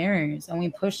other's mirrors, and we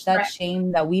push that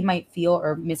shame that we might feel,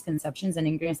 or misconceptions and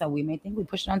ignorance that we might think, we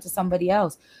push it onto somebody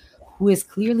else who is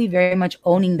clearly very much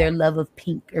owning their love of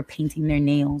pink or painting their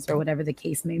nails or whatever the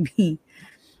case may be.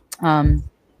 Certain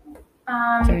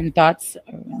thoughts.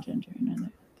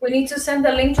 We need to send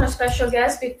the link to our special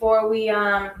guest before we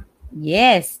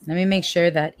Yes, let me make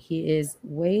sure that he is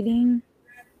waiting.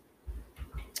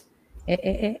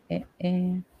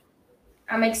 I'm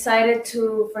excited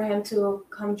for him to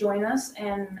come join us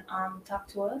and talk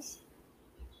to us.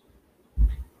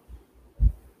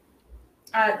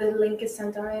 The link is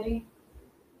sent already.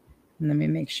 Let me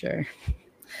make sure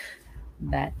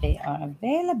that they are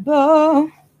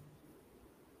available.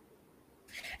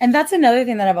 And that's another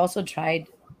thing that I've also tried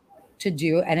to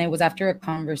do, and it was after a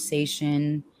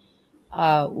conversation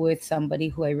with somebody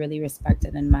who I really respect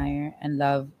and admire and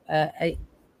love.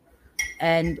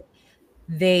 And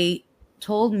they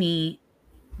told me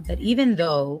that even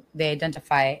though they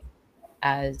identify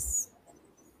as,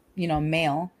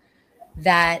 male,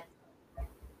 that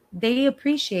they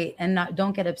appreciate and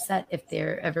don't get upset if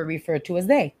they're ever referred to as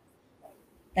they.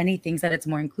 And he thinks that it's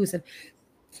more inclusive.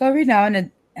 So every now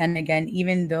and again,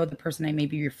 even though the person I may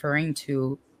be referring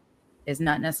to is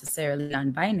not necessarily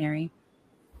non-binary,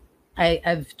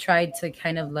 I've tried to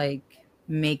kind of like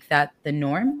make that the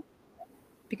norm,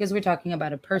 because we're talking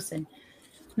about a person.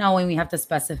 Now, when we have to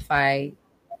specify,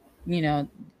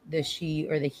 the she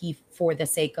or the he for the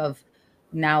sake of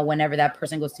now, whenever that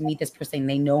person goes to meet this person,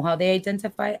 they know how they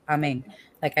identify. I mean,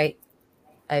 like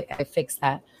I fix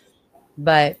that.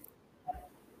 But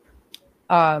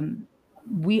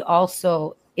we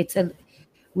also,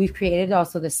 we've created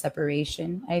also the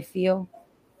separation, I feel,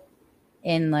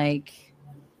 in like,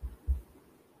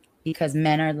 because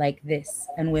men are like this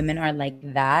and women are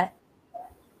like that.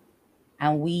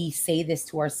 And we say this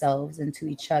to ourselves and to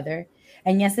each other.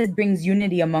 And yes, it brings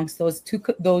unity amongst those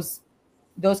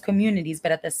communities,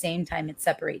 but at the same time, it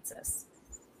separates us.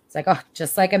 It's like, oh,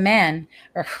 just like a man,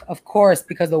 or of course,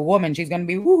 because the woman, she's going to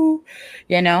be woo,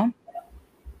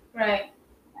 Right.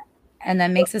 And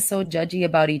that makes us so judgy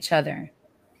about each other.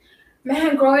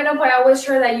 Man, growing up, I always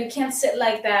heard that you can't sit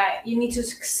like that. You need to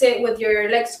sit with your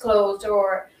legs closed,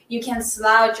 or you can't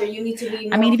slouch, or you need to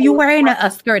be. I mean, if you're wearing a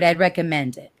skirt, I'd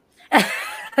recommend it.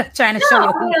 Trying to show you.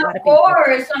 Of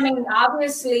course. I mean,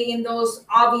 obviously, in those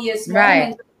obvious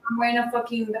moments, I'm wearing a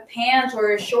fucking pants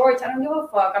or shorts. I don't give a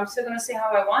fuck. I'm still gonna say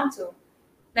how I want to.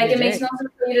 Like, it makes no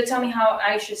sense for you to tell me how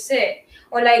I should sit.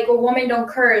 or like a woman don't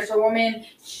curse, or woman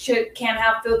can't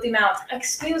have filthy mouth.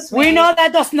 Excuse me. We know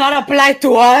that does not apply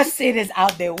to us. It is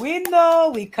out the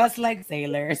window. We cuss like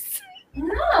sailors.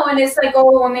 No, and it's like,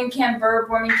 oh, women can't burp,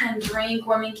 women can't drink,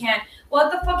 women can't. What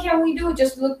the fuck can we do?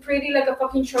 Just look pretty like a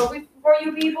fucking trophy for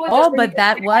you people? Oh, but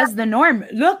that was the norm.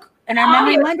 Look, and our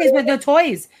Memory Mondays with the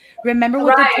toys. Remember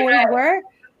what the toys were?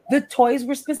 The toys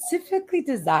were specifically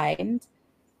designed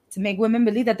to make women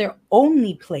believe that their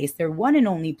only place, their one and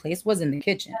only place, was in the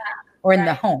kitchen or in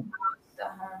the home.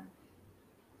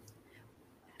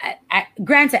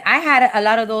 Granted, I had a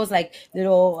lot of those like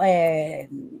little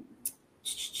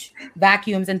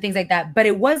vacuums and things like that, but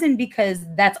it wasn't because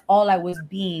that's all I was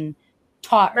being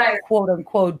taught, quote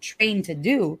unquote, trained to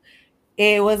do.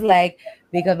 It was like,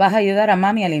 because vas a ayudar a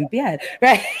mami a limpiar,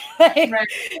 right?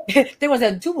 There was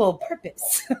a dual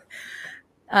purpose.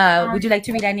 Would you like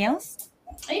to read Danielle's?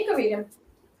 You can read him.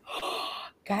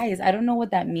 Guys, I don't know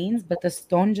what that means, but the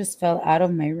stone just fell out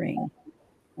of my ring.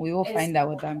 We will find out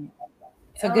what that means.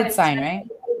 It's a good sign, right?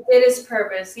 It is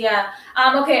purpose, yeah.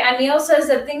 Okay, Anil says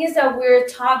the thing is that we're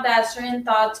taught that certain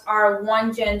thoughts are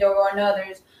one gender or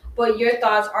another's, but your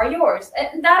thoughts are yours.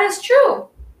 And that is true.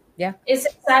 Yeah. It's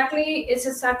exactly,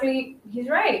 he's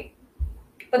right.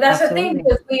 But that's the thing,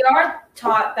 because we are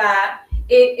taught that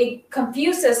it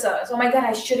confuses us. Oh my God,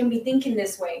 I shouldn't be thinking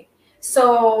this way.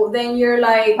 So then you're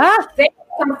like very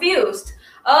confused.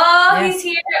 Oh, he's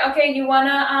here. Okay, you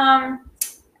wanna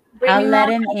bring I'll let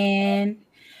him in.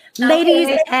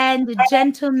 Ladies and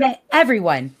gentlemen,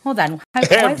 everyone. Hold on.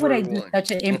 Why would I do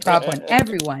such an improv one?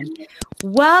 Everyone.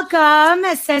 Welcome,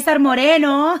 Cesar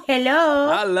Moreno.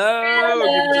 Hello. Hello.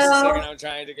 Give me just a second. I'm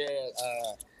trying to get a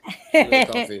little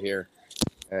coffee here.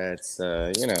 It's,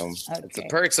 it's the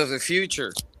perks of the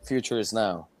future. Future is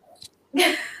now.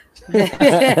 Hey,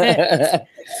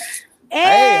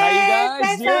 how you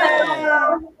guys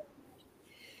doing?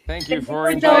 Thank you for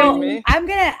inviting me. I'm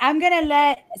gonna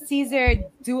let Caesar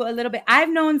do a little bit. I've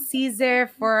known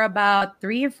Caesar for about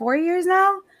 3 or 4 years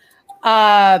now.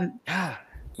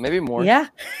 Maybe more. Yeah.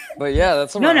 But yeah,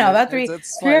 that's no, about 3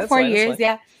 or 4 years.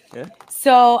 Yeah.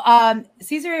 So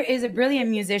Caesar is a brilliant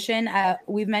musician.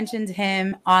 We've mentioned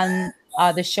him on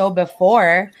the show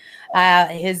before.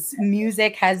 His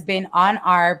music has been on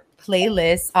our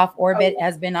playlist. Off Orbit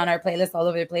has been on our playlist all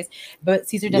over the place. But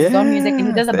Caesar does his own music, and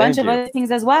he does a bunch of other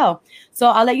things as well. So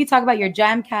I'll let you talk about your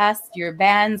jam cast, your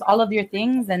bands, all of your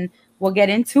things, and we'll get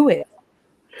into it.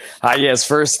 Yes,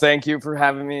 first, thank you for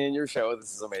having me in your show.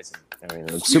 This is amazing. I mean,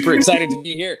 I'm super excited to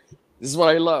be here. This is what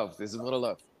I love.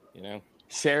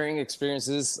 Sharing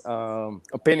experiences,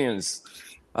 opinions,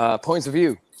 points of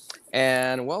view.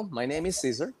 And well, my name is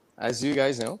Caesar, as you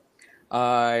guys know.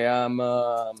 I am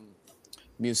a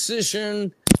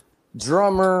musician,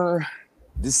 drummer,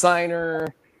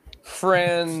 designer,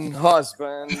 friend,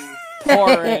 husband,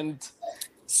 parent,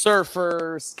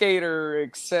 surfer, skater,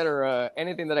 etc.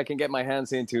 Anything that I can get my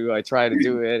hands into, I try to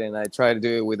do it, and I try to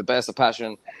do it with the best of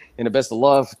passion and the best of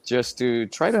love, just to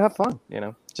try to have fun,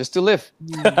 just to live.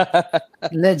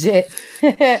 Legit.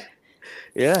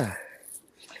 Yeah.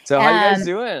 So how you guys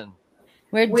doing?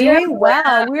 We're doing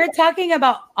well. We're talking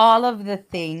about all of the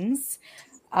things.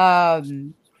 What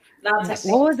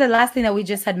was the last thing that we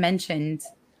just had mentioned?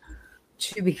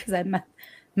 Because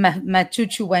my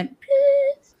choo-choo went.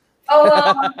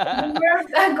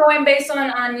 We're going based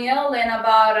on Anil and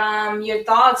about your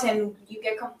thoughts, and you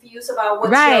get confused about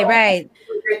what's right.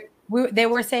 They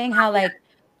were saying how like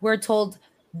we're told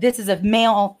this is a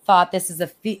male thought, this is a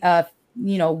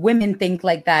women think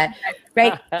like that,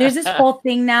 right? There's this whole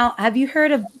thing now. Have you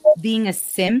heard of being a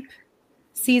simp?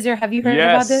 Caesar, have you heard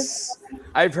about this?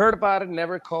 I've heard about it,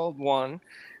 never called one,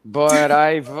 but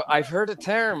I've heard the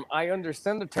term. I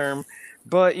understand the term,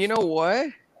 but you know what?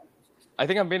 I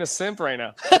think I'm being a simp right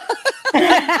now.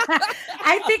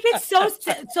 I think it's so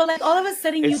like all of a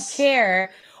sudden you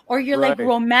care, or you're like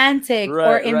romantic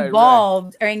or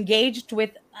involved or engaged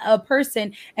with a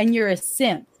person, and you're a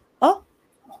simp. Oh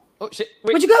shit!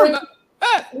 Where'd you go?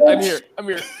 I'm here.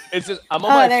 It's just I'm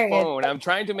on my phone. I'm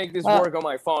trying to make this work on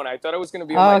my phone. I thought I was going to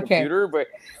be on my computer, but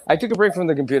I took a break from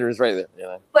the computer. It's right there.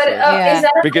 But is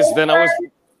that because then I was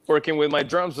working with my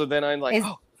drums, so then I'm like,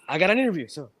 I got an interview,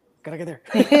 so gotta get there.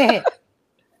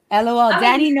 LOL.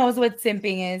 Danny knows what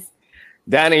simping is.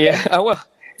 Danny, yeah. Well,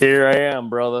 here I am,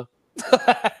 brother. Because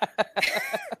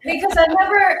I've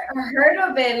never heard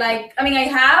of it. Like, I mean, I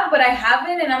have, but I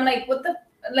haven't, and I'm like, what the?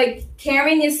 Like,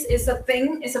 caring is a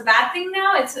thing. It's a bad thing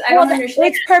now. I don't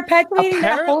understand. It's perpetuating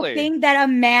the whole thing that a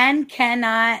man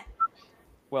cannot.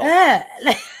 Well,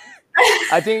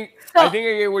 I think I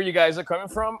get where you guys are coming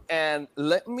from, and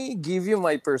let me give you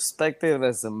my perspective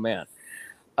as a man.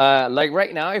 Like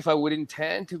right now, if I would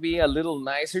intend to be a little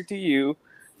nicer to you,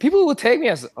 people would take me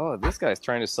as, oh, this guy's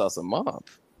trying to suss him up.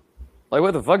 Like,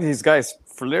 what the fuck? These guys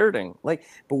flirting. Like,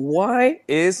 but why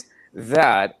is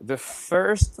that the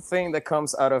first thing that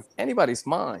comes out of anybody's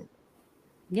mind?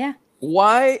 Yeah.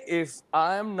 Why, if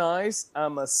I'm nice,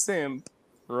 I'm a simp,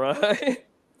 right?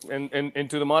 And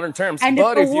into the modern terms. And if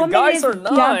But a if you woman guys is are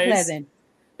beyond nice, pleasant,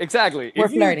 exactly. we're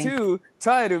If you flirting. two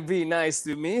try to be nice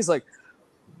to me, it's like,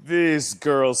 these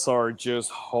girls are just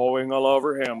hoeing all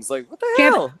over him. It's like, what the Que,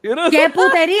 hell? You know? que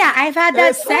puteria. I've had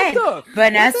that said. Exacto. What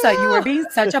Vanessa, the you were hell? being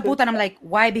such a puta. And I'm like,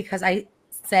 why? Because I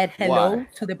said hello Why?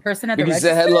 to the person at the Because you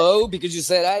register. said hello, because you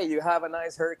said, hey, you have a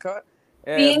nice haircut,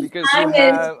 Being because you kind is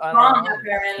have, I wrong, don't know,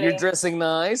 apparently. you're dressing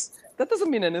nice. That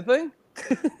doesn't mean anything.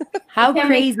 How Can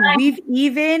be crazy.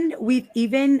 kind. We've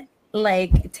even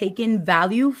like taken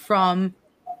value from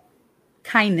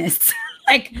kindness,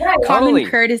 like Right. common Totally.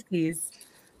 courtesies.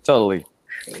 Totally.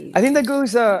 Crazy. I think that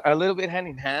goes a little bit hand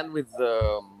in hand with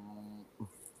the.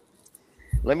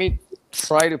 Let me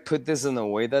try to put this in a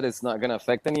way that it's not going to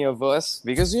affect any of us,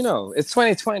 because it's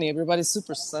 2020. Everybody's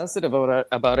super sensitive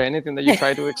about anything that you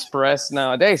try to express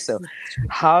nowadays. So,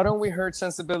 how don't we hurt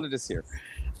sensibilities here?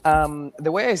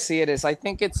 The way I see it is, I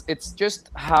think it's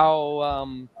just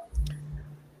how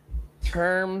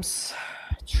terms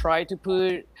try to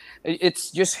put. It's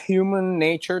just human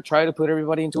nature. Try to put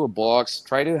everybody into a box.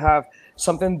 Try to have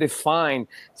something defined,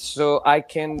 so I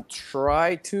can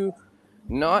try to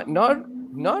not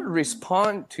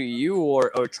respond to you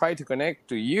or try to connect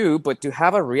to you, but to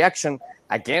have a reaction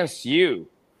against you.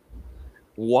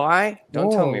 Why?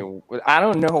 Don't tell me. I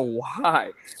don't know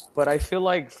why, but I feel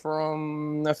like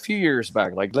from a few years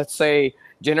back, like let's say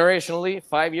generationally,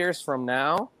 5 years from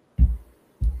now,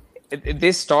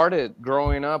 this started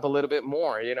growing up a little bit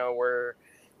more. Where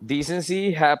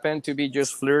decency happened to be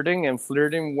just flirting, and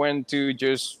flirting went to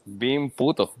just being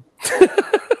puto.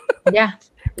 Yeah.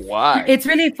 Why? It's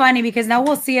really funny because now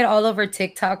we'll see it all over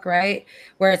TikTok, right?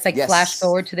 Where it's like flash Yes.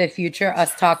 forward to the future,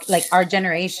 us talk like our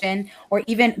generation or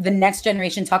even the next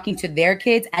generation talking to their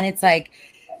kids. And it's like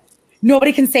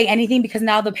nobody can say anything because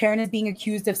now the parent is being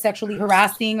accused of sexually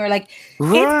harassing or like it's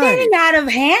Right. getting out of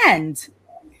hand.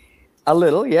 A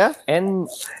little, yeah, and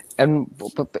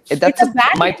that's It's a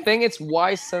bad my thing. thing. It's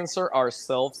why censor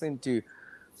ourselves into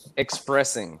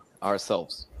expressing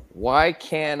ourselves. Why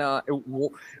can't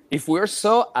if we're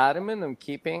so adamant on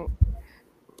keeping?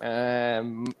 I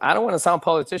don't want to sound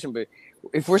politician, but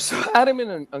if we're so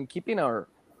adamant on keeping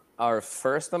our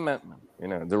First Amendment,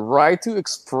 the right to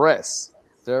express,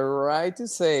 the right to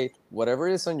say whatever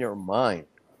is on your mind,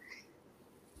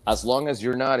 as long as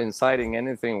you're not inciting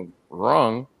anything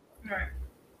wrong. Right.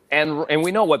 And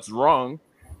we know what's wrong,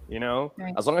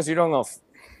 Right. as long as you don't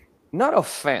not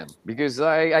offend, because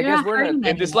I You're guess not we're hurting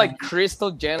in this anyone. like crystal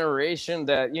generation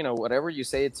that whatever you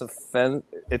say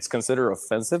it's considered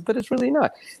offensive, but it's really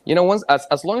not. Once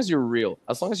as long as you're real,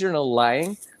 as long as you're not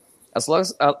lying, as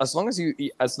long as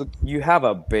you have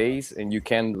a base and you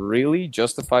can really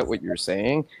justify what you're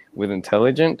saying with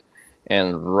intelligent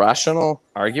and rational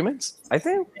arguments, I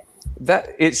think that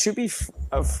it should be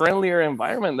a friendlier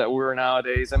environment that we're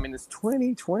nowadays. I mean, it's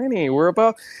 2020. We're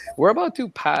about to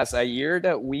pass a year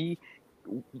that we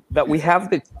had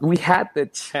the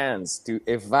chance to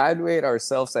evaluate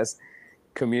ourselves as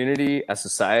community, as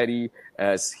society,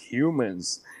 as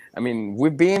humans. I mean,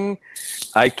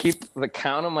 I keep the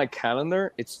count on my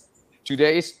calendar.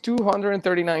 Today's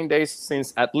 239 days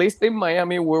since, at least in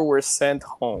Miami, where we're sent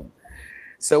home.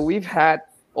 So we've had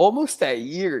almost a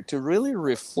year to really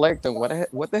reflect on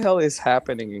what the hell is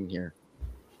happening in here.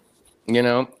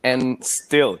 And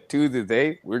still to the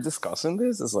day we're discussing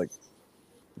this. It's like,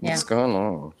 what's going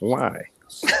on? Why?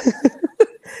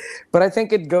 But I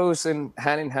think it goes in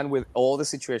hand with all the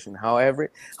situation, how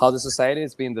the society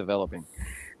has been developing.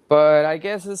 But I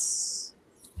guess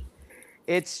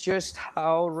it's just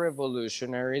how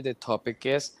revolutionary the topic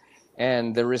is,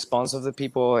 and the response of the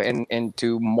people, and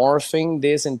to morphing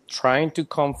this and trying to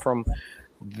come from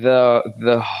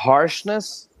the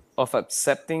harshness of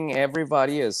accepting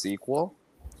everybody as equal,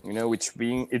 which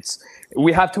being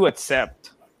we have to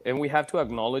accept, and we have to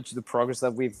acknowledge the progress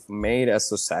that we've made as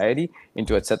society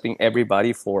into accepting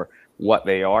everybody for what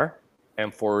they are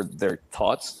and for their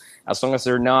thoughts, as long as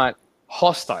they're not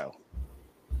hostile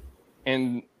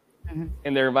in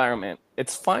in their environment.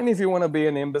 It's fine if you want to be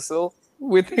an imbecile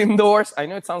with indoors. I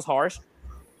know it sounds harsh,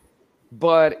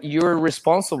 but you're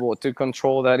responsible to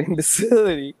control that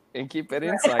imbecility and keep it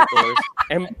inside doors.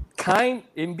 And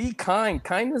be kind.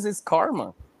 Kindness is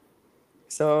karma.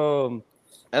 So,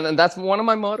 and that's one of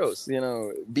my mottos.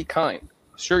 Be kind.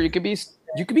 Sure, you could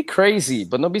be crazy,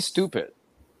 but don't be stupid.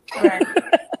 Right.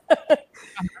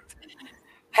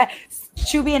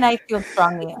 Shubi and I feel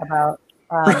strongly about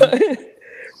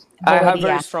I have very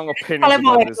Bolivia. strong opinions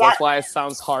about this. That's why it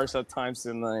sounds harsh at times,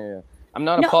 and I'm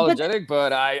not No, but apologetic,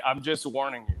 but I'm just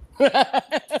warning you.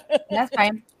 that's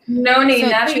fine. No need, So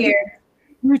not Shubi, here.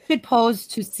 you should pose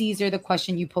to Caesar the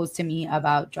question you posed to me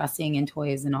about dressing and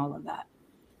toys and all of that.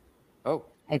 Oh,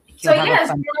 I think So you'll have a yes,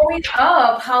 fun. growing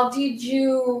up, how did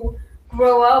you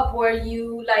grow up? Were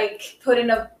you like put in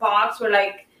a box where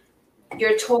like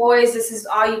your toys, this is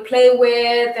all you play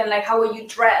with, and like how were you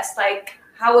dressed? Like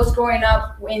how was growing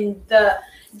up in the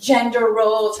gender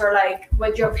roles or like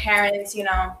with your parents, you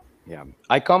know? yeah.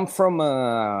 I come from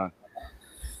a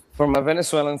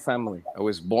Venezuelan family. I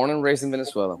was born and raised in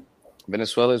Venezuela.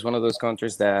 Venezuela is one of those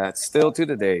countries that still to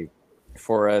the day,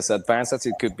 for as advanced as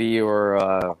it could be,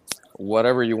 or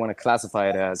whatever you want to classify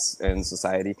it as in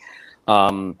society,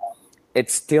 um,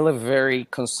 it's still a very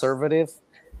conservative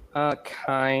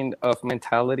kind of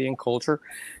mentality and culture.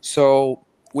 So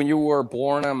when you were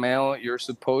born a male, you're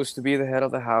supposed to be the head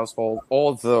of the household.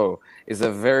 Although it's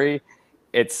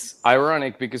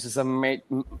ironic because it's a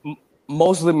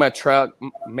mostly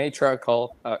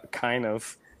matriarchal kind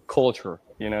of culture.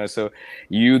 You know, so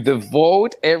you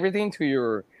devote everything to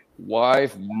your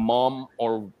wife, mom,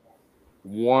 or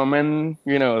woman.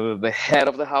 You know, the head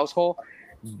of the household,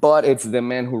 but it's the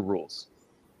man who rules,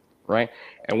 right?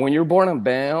 And when you're born a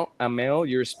male,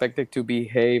 you're expected to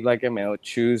behave like a male,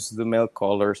 choose the male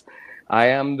colors. I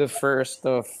am the first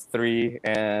of three,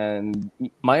 and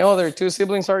my other two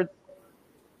siblings are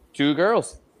two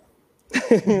girls.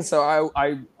 So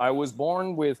I was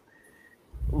born with,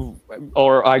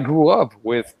 or I grew up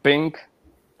with pink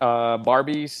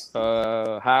Barbies,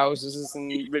 houses,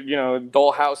 and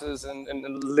doll houses,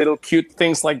 and little cute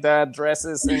things like that,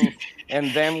 dresses,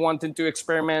 and them wanting to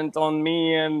experiment on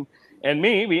me, and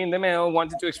me being the male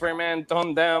wanted to experiment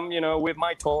on them, with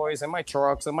my toys and my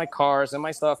trucks and my cars and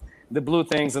my stuff, the blue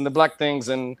things and the black things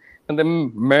and the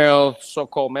male,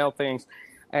 so-called male things.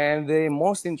 And the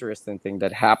most interesting thing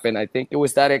that happened, I think it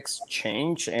was that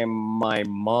exchange, and my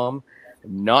mom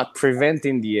not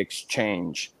preventing the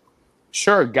exchange.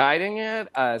 Sure, guiding it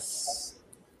as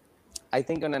I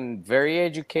think on a very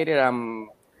educated. I'm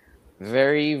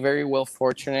very, very well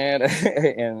fortunate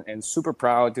and super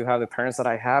proud to have the parents that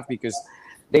I have, because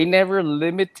they never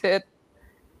limited,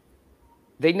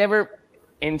 they never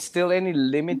instill any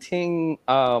limiting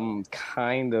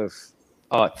kind of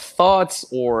thoughts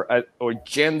or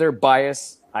gender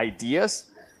bias ideas,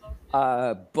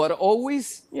 but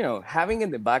always having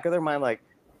in the back of their mind, like,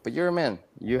 but you're a man,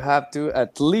 you have to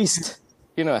at least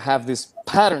have this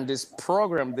pattern, this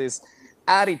program, this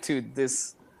attitude,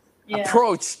 this Yeah.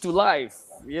 approach to life,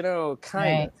 kind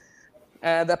Right.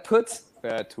 of that puts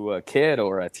to a kid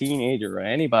or a teenager or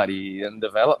anybody in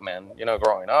development,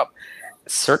 growing up,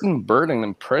 certain burden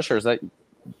and pressures that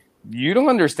you don't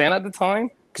understand at the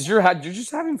time, because you're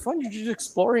just having fun, you're just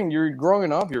exploring, you're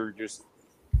growing up, you're just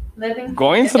Living.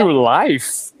 going Yeah. through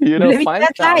life, Living finding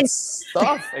that out life.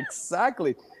 stuff.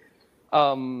 Exactly.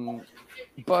 um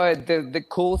but the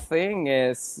cool thing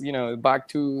is, back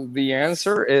to the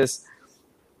answer, is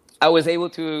I was able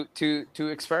to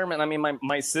experiment. I mean,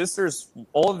 my sisters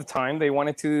all the time, they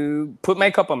wanted to put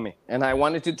makeup on me, and I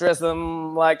wanted to dress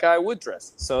them like I would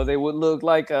dress, so they would look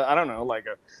like I don't know,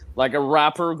 like a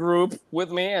rapper group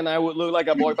with me, and I would look like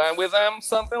a boy band with them,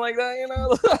 something like that.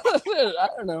 I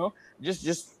don't know,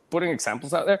 just putting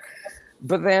examples out there.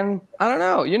 But then I don't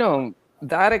know,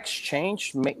 that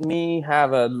exchange made me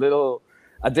have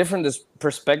a different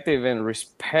perspective and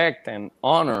respect and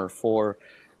honor for,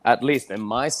 at least in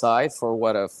my side, for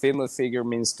what a female figure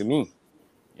means to me,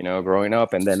 growing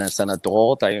up. And then as an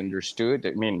adult, I understood,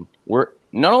 I mean, we're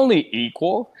not only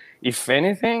equal, if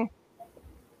anything,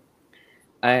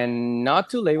 and not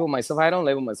to label myself, I don't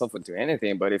label myself into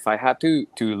anything, but if I had to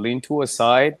lean to a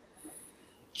side,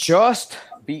 just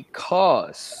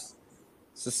because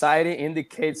society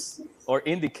indicates or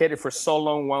indicated for so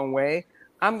long one way,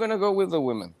 I'm gonna go with the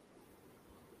women.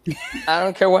 I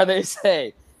don't care what they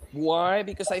say. Why?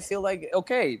 Because I feel like,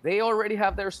 okay, they already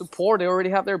have their support, they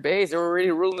already have their base, they're already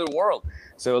ruling the world.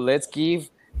 So let's give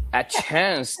a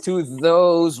chance to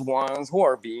those ones who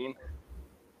are being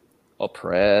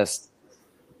oppressed,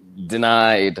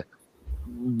 denied,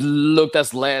 looked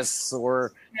as less,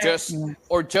 or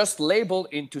just labeled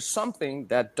into something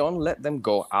that don't let them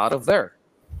go out of there.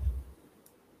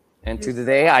 And to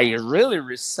today, I really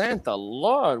resent a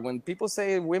lot when people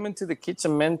say women to the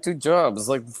kitchen, men to jobs.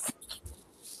 Like,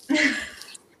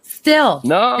 Still,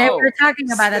 no, we're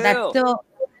talking about it. That's still.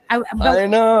 I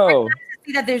know.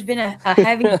 see that there's been a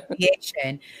heavy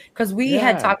deviation because Yeah. we've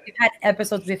had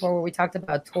episodes before where we talked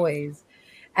about toys,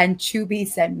 and Chubby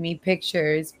sent me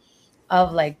pictures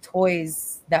of like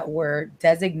toys that were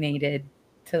designated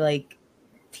to like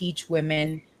teach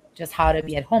women just how to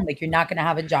be at home. Like you're not gonna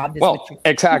have a job. This is what Well, you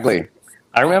exactly.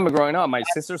 I remember growing up, my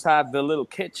sisters had the little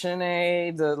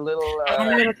KitchenAid, the little, I had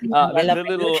a little thing. I love the my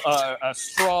little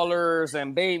strollers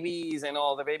and babies and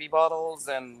all the baby bottles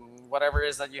and whatever it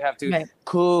is that you have to right,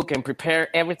 cook and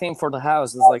prepare everything for the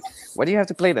house. It's like, why do you have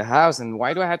to play the house? And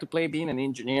why do I have to play being an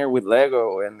engineer with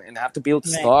Lego and have to build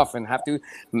right. stuff and have to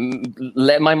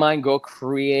let my mind go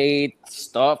create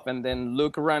stuff and then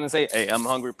look around and say, hey, I'm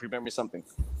hungry, prepare me something.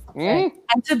 Right. Mm,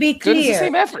 And to be good, it's the clear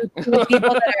same effort. to the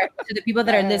people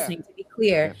that are Yeah, yeah, yeah. listening, to be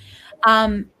clear, Yeah.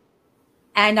 um,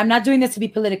 and I'm not doing this to be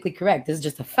politically correct. This is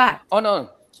just a fact. Oh no,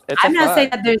 it's a I'm not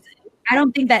saying fact. that there's. I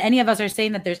don't think that any of us are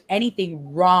saying that there's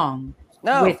anything wrong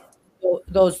No. with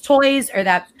those toys or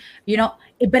that you know.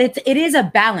 But it is a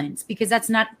balance because that's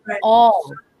not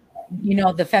all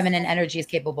the feminine energy is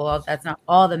capable of. That's not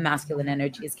all the masculine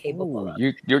energy is capable Ooh,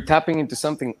 of. you're tapping into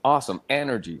something awesome.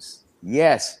 Energies.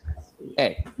 Yes.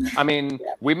 Hey, I mean,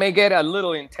 we may get a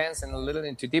little intense and a little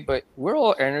into deep, but we're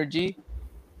all energy.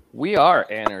 We are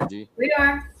energy. We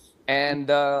are.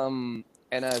 And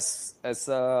as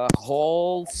a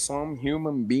wholesome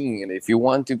human being, and if you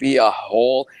want to be a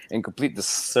whole and complete the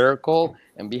circle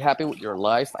and be happy with your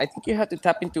life, I think you have to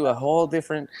tap into a whole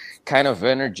different kind of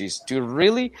energies to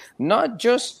really not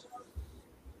just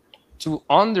to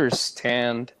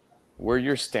understand where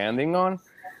you're standing on,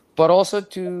 but also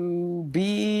to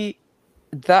be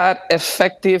that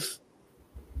effective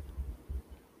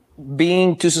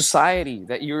being to society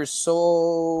that you're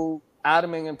so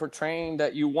adamant and portraying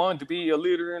that you want to be a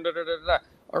leader and da, da, da, da.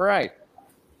 All right,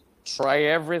 try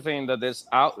everything that is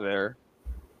out there.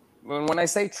 When I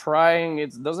say trying,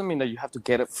 it doesn't mean that you have to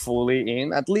get it fully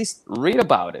in. At least read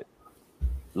about it,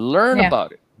 learn Yeah.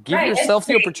 about it, give Right. yourself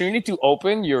the opportunity to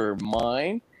open your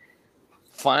mind,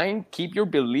 keep your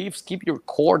beliefs, keep your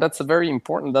core. That's very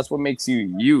important. That's what makes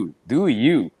you you. Do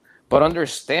you, but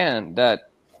understand that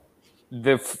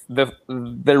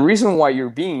the reason why you're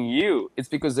being you is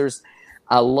because there's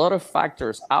a lot of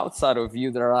factors outside of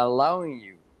you that are allowing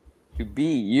you to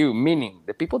be you, meaning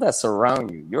the people that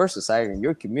surround you, your society and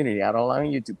your community are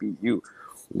allowing you to be you.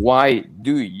 Why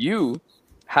do you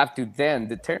have to then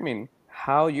determine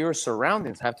how your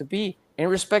surroundings have to be in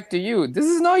respect to you? This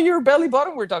is not your belly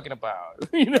button we're talking about.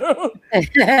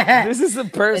 This is a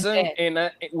person in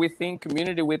within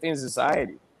community, within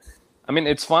society. I mean,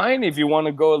 it's fine if you want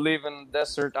to go live in a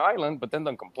desert island, but then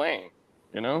don't complain,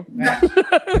 you know? Right.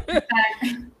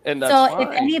 And that's So if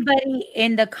fine. anybody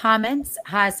in the comments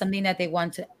has something that they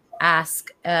want to ask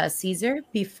Caesar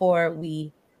before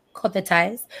we cut the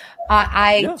ties,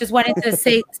 I Yeah. just wanted to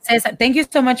say thank you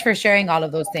so much for sharing all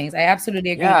of those things. I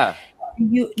absolutely agree. Yeah.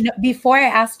 Before I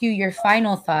ask you your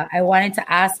final thought, I wanted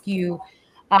to ask you,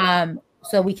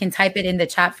 so we can type it in the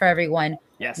chat for everyone,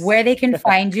 Yes. where they can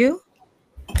find you,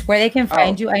 where they can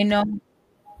find you. I know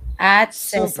at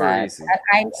Super Cesar. easy.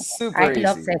 I Super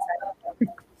love easy.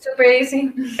 Cesar. Super easy.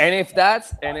 And if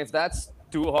that's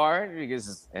too hard,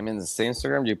 because I mean, it's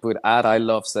Instagram, you put at I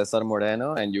love Cesar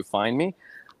Moreno and you find me.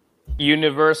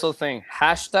 Universal thing.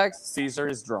 Hashtag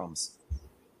Caesar's drums.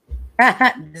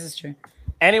 This is true.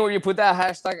 Anywhere you put that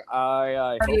hashtag,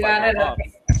 I hope You I got it. pop up.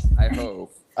 I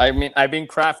hope. I mean, I've been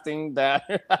crafting that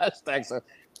hashtag, so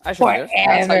I should be there. That's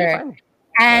how you Forever. find me.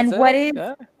 And That's what it. is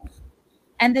Yeah.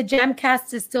 and the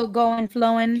Jamcast is still going,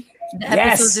 flowing. The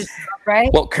episodes Yes. are still up, right?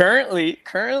 Well,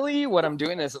 currently, what I'm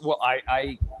doing is, well,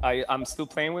 I'm still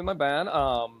playing with my band,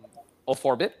 Off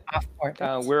Orbit. Off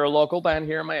orbit. We're a local band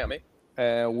here in Miami.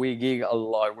 We gig a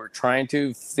lot. We're trying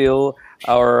to fill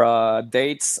our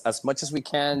dates as much as we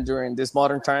can during these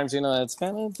modern times. It's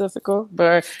kind of difficult,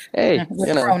 but hey,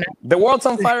 With Corona. the world's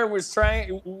on fire. We're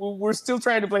still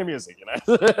trying to play music. Right.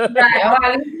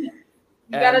 Well,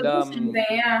 you gotta And, do something,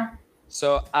 yeah.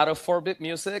 So out of Orbit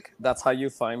Music, that's how you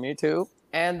find me too.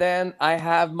 And then I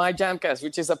have my Jamcast,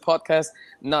 which is a podcast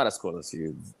not as cool as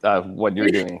what you're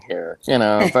doing here,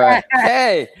 But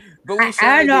hey, but we share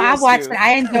I don't know. I ideas watch too. it.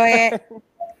 I enjoy it.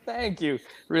 Thank you,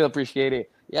 really appreciate it.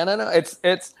 Yeah, no,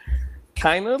 it's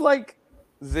kind of like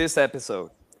this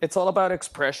episode. It's all about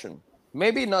expression.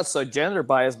 Maybe not so gender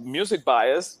bias, music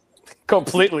bias,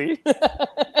 completely.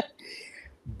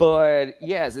 But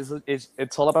yes,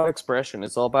 it's all about expression.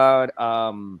 It's all about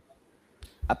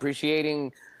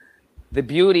appreciating the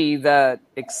beauty that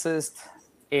exists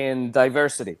in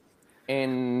diversity,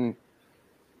 in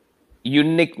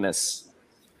uniqueness.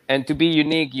 And to be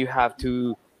unique, you have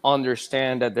to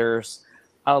understand that there's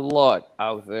a lot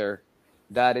out there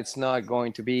that it's not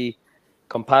going to be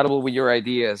compatible with your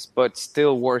ideas, but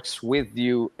still works with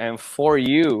you and for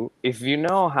you if you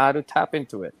know how to tap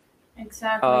into it.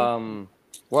 Exactly.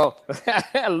 Well,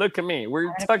 look at me.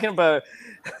 We're talking about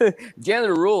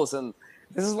gender rules, and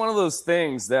this is one of those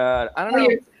things that I don't Oh, know.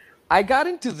 you're I got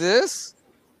into this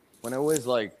when I was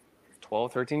like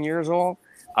 12, 13 years old.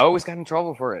 I always got in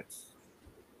trouble for it,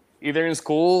 either in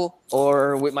school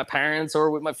or with my parents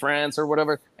or with my friends or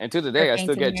whatever. And to the For day, I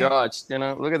still painting get your, judged.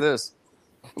 Look at this.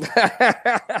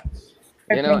 for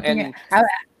painting your. And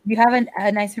You have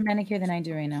a nicer manicure than I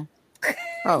do right now.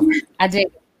 oh, I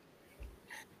did.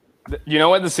 you know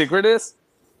what the secret is?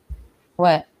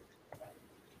 What?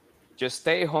 Just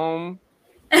stay home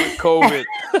with COVID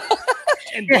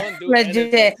and don't do anything.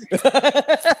 Legit.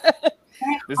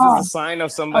 This is a sign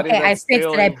of somebody Okay, I that's fixed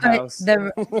still it. I in put house.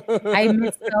 I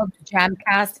misspelled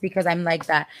Jamcast because I'm like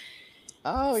that.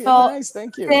 Oh, yeah, So, nice.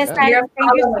 Thank you. sis, Yeah. you're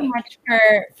thank you so following. much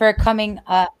for coming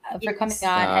Yes.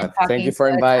 on and Thank you talking for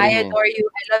to us. I inviting me. adore you.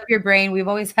 I love your brain. We've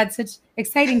always had such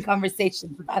exciting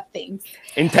conversations about things.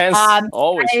 Intense,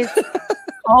 always. Guys,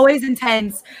 always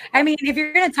intense. I mean, if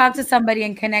you're gonna talk to somebody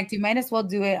and connect, you might as well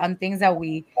do it on things that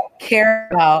we care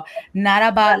about, not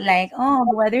about like, oh,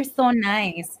 the weather's so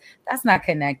nice. That's not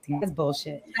connecting. That's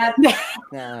bullshit. That,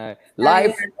 Nah, that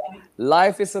is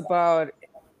life is about.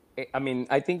 I mean,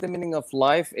 I think the meaning of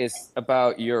life is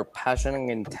about your passion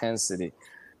and intensity.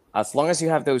 As long as you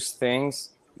have those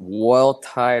things well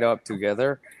tied up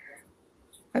together,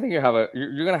 I think you're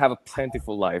gonna have a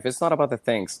plentiful life. It's not about the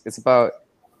things; it's about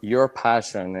your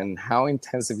passion and how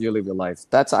intensive you live your life.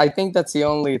 I think that's the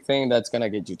only thing that's gonna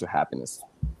get you to happiness.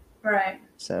 right.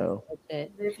 So That's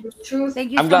it. This is truth.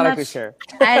 Thank you I'm so glad I could much. share.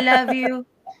 I love you.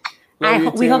 Love you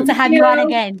We hope too. to have you on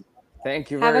again.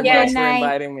 Thank you Have a very good much for night.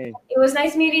 inviting me. It was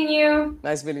nice meeting you.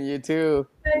 Nice meeting you too.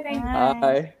 Good, thank you. Bye.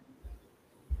 Bye.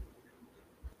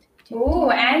 Ooh,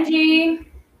 Angie.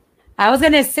 I was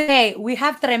gonna say we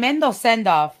have tremendo send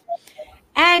off.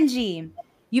 Angie,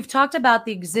 you've talked about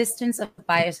the existence of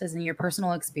biases in your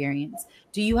personal experience.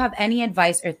 Do you have any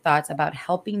advice or thoughts about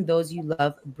helping those you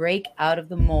love break out of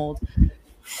the mold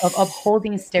of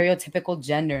upholding stereotypical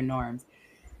gender norms?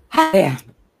 Yeah.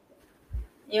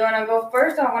 You want to go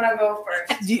first or I want to go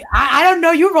first? I don't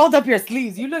know. You rolled up your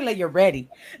sleeves. You look like you're ready.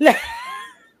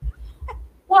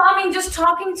 Well, I mean, just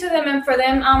talking to them and for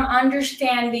them,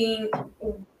 understanding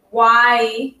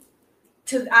why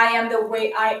I am the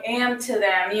way I am to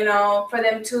them, for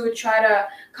them to try to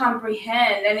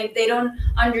comprehend. And if they don't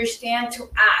understand, to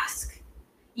ask,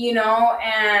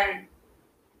 and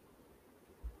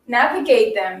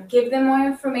navigate them, give them more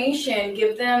information,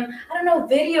 give them, I don't know,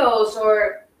 videos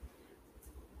or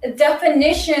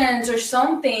definitions or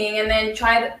something, and then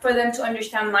try for them to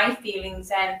understand my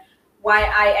feelings and why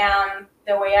I am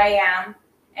the way I am,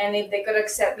 and if they could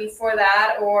accept me for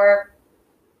that, or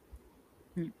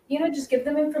just give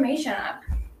them information.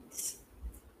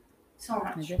 So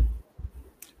much.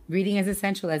 Reading is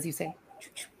essential, as you say.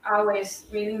 Always,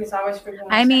 reading is always freaking.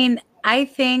 I mean, I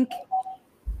think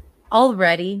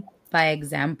already by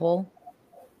example,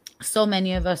 so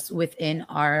many of us within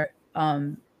our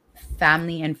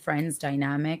family and friends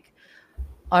dynamic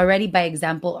already by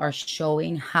example are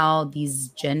showing how these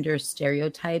gender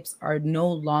stereotypes are no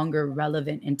longer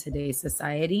relevant in today's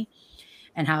society,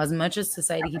 and how as much as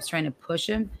society keeps trying to push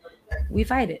them, we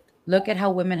fight it. Look at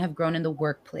how women have grown in the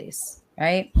workplace,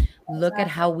 right? Look at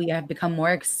how we have become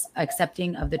more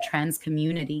accepting of the trans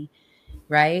community,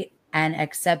 right? And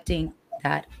accepting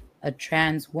that a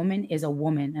trans woman is a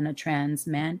woman and a trans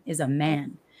man is a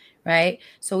man, right?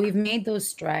 So we've made those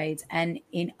strides, and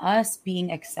in us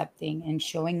being accepting and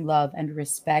showing love and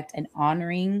respect and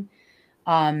honoring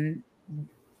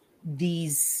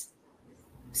these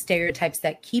stereotypes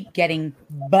that keep getting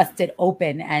busted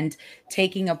open and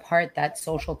taking apart that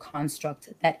social construct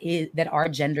that are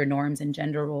gender norms and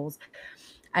gender roles,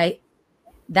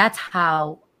 that's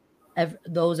how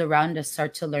those around us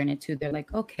start to learn it too. They're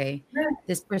like, okay,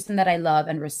 this person that I love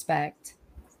and respect,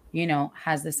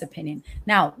 has this opinion.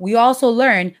 Now, we also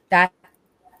learn that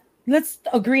let's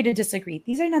agree to disagree.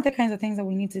 These are not the kinds of things that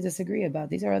we need to disagree about.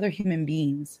 These are other human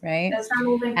beings, right? That's not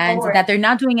moving and forward. that they're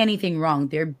not doing anything wrong.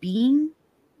 They're being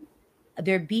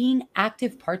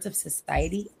active parts of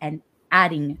society and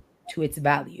adding to its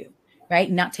value, right?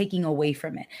 Not taking away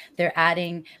from it. They're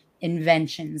adding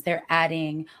inventions, they're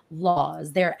adding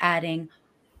laws, they're adding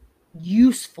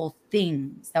useful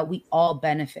things that we all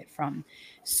benefit from.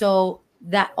 So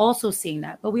that also seeing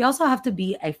that, but we also have to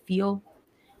be, I feel,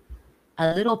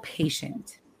 a little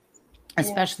patient,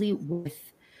 especially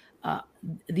with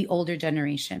the older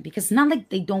generation, because it's not like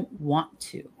they don't want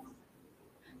to,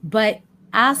 but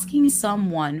Asking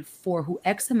someone for who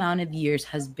X amount of years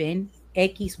has been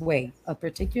X way, a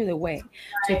particular way,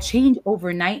 to Right. change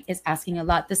overnight is asking a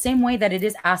lot. The same way that it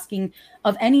is asking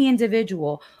of any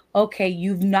individual, okay,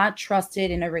 you've not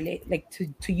trusted in a relate, like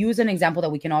to use an example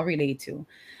that we can all relate to.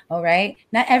 All right.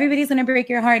 Not everybody's gonna break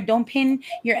your heart. Don't pin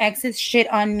your ex's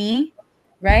shit on me.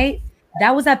 Right.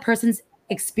 That was that person's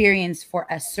experience for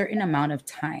a certain amount of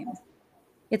time.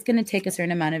 It's going to take a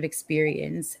certain amount of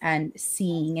experience and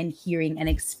seeing and hearing and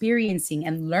experiencing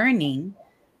and learning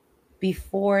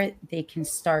before they can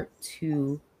start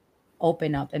to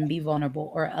open up and be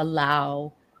vulnerable or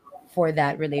allow for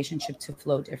that relationship to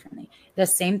flow differently. The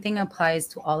same thing applies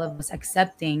to all of us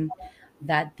accepting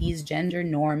that these gender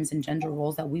norms and gender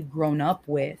roles that we've grown up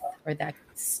with, or that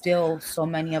still so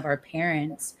many of our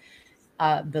parents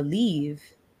believe,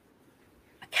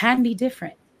 can be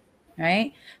different,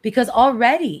 right? Because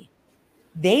already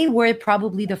they were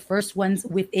probably the first ones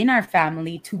within our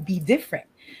family to be different,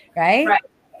 right? Right.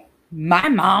 My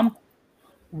mom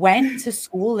went to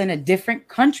school in a different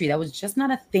country. That was just not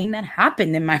a thing that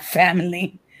happened in my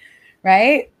family,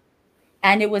 right?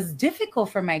 And it was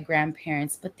difficult for my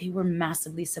grandparents, but they were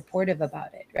massively supportive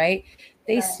about it, right?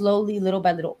 They Right. slowly, little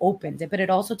by little, opened it, but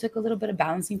it also took a little bit of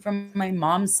balancing from my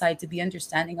mom's side to be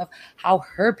understanding of how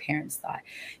her parents thought.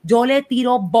 Yo le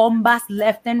tiro bombas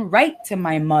left and right to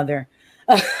my mother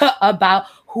about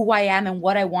who I am and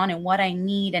what I want and what I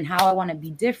need and how I want to be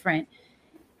different.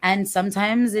 And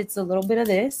sometimes it's a little bit of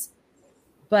this,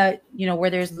 but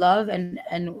where there's love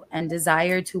and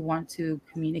desire to want to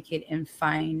communicate and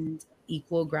find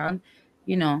equal ground,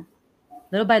 you know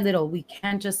little by little, we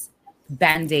can't just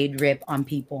band-aid rip on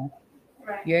people.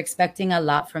 Right. You're expecting a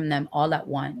lot from them all at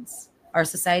once. Our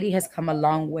society has come a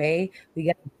long way. We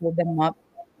got to hold them up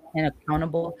and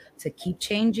accountable to keep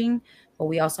changing, but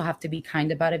we also have to be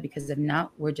kind about it, because if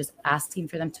not, we're just asking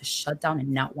for them to shut down and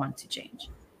not want to change.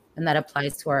 And that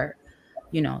applies to our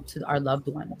loved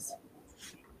ones.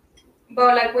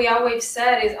 But like we always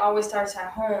said, it always starts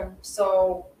at home.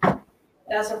 So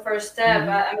that's the first step.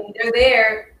 Mhm. I mean, they're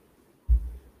there,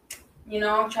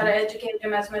 try to educate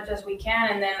them as much as we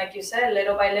can. And then, like you said,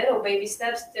 little by little, baby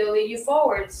steps still lead you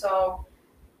forward. So,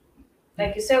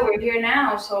 like you said, we're here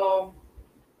now. So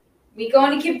we're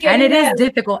going to keep And getting it is there.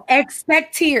 difficult.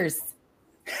 Expect tears.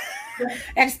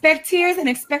 Expect tears and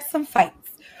expect some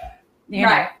fights. You know.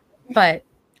 Right. But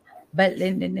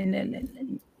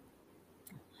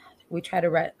we try to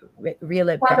reel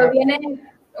it Cuando back. viene,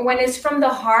 when it's from the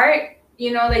heart,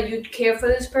 that you care for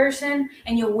this person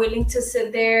and you're willing to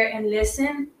sit there and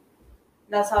listen,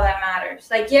 that's all that matters.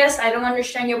 Like, yes, I don't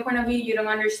understand your point of view. You don't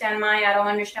understand mine. I don't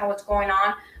understand what's going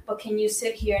on. But can you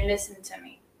sit here and listen to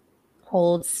me?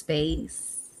 Hold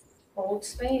space. Hold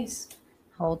space.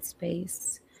 Hold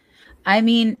space. I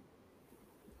mean,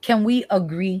 can we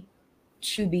agree,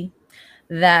 Shubi,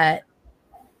 that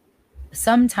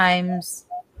sometimes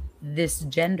this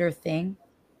gender thing,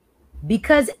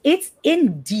 because it's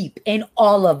in deep in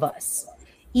all of us,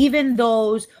 even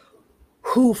those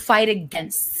who fight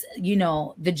against,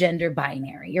 the gender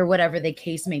binary or whatever the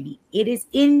case may be, it is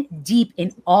in deep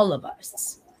in all of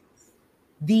us.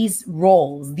 These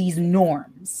roles, these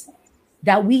norms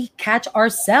that we catch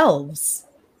ourselves,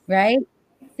 right?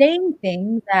 Saying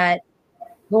things that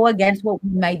go against what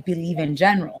we might believe in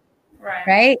general, Right.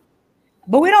 right?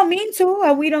 But we don't mean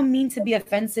to. We don't mean to be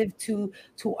offensive to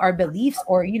our beliefs,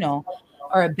 or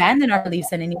abandon our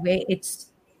beliefs in any way.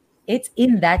 It's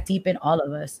in that deep in all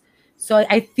of us. So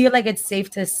I feel like it's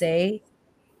safe to say,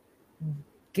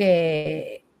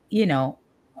 que,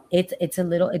 it's a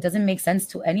little, it doesn't make sense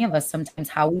to any of us sometimes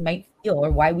how we might feel,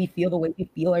 or why we feel the way we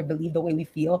feel, or believe the way we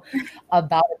feel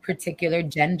about a particular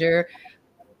gender,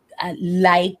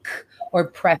 like, or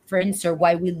preference, or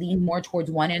why we lean more towards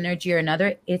one energy or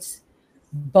another. It's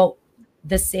both.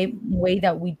 The same way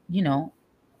that we,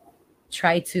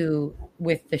 try to,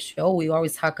 with the show, we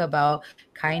always talk about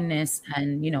kindness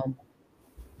and,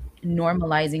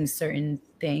 normalizing certain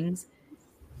things.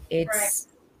 Right. It's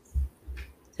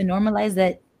to normalize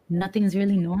that nothing's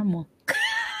really normal.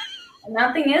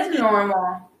 Nothing is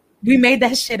normal. We made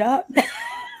that shit up.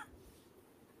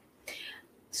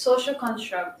 Social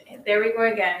construct. There we go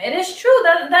again. It is true.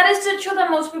 That is the truth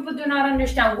that most people do not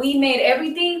understand. We made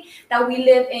everything that we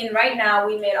live in right now.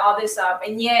 We made all this up,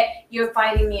 and yet you're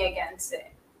fighting me against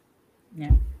it.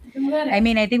 Yeah. I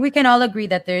mean, I think we can all agree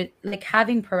that they're like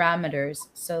having parameters.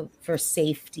 So for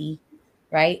safety,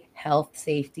 right? Health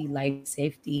safety, life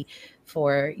safety,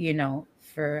 for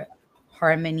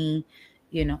harmony,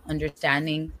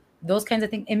 understanding, those kinds of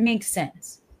things. It makes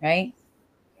sense, right?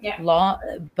 Yeah. Law,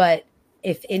 but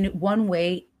if in one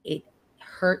way it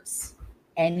hurts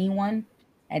anyone,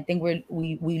 I think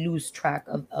we lose track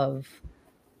of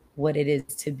what it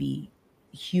is to be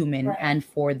human Right. and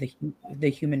for the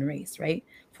human race, right?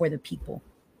 For the people.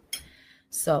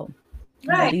 So I'm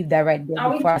gonna Right. leave that right there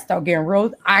Are we? before I start getting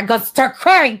rose. I gotta start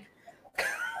crying.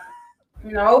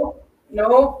 No,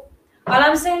 no. All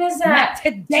I'm saying is Not that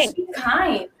today. just be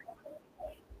kind.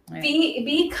 Yeah.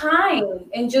 Be kind,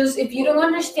 and just if you don't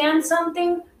understand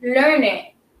something, learn it.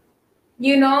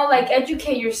 Like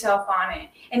educate yourself on it.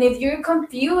 And if you're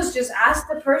confused, just ask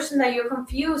the person that you're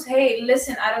confused. Hey,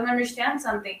 listen, I don't understand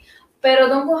something. Pero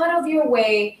don't go out of your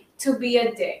way to be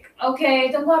a dick.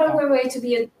 Okay, don't go out of your way to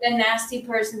be a nasty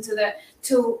person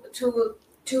to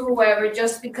whoever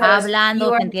just because you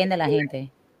Hablando are. se entiende la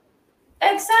gente.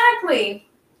 Exactly.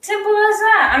 Simple as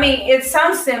that. I mean, it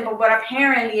sounds simple, but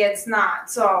apparently it's not.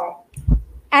 So,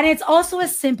 And it's also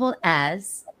as simple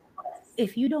as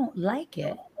if you don't like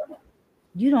it,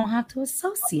 you don't have to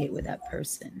associate with that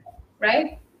person.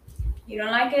 right? You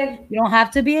don't like it? You don't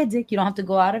have to be a dick. You don't have to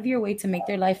go out of your way to make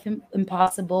their life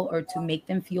impossible or to make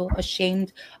them feel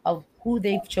ashamed of who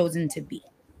they've chosen to be.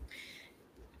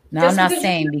 Now, I'm Just not because you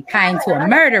saying be kind to a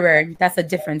murderer. That's a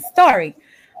different story.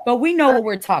 But we know what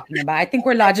we're talking about. I think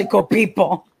we're logical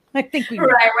people. I think we know.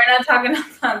 Right, we're not talking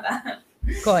about that.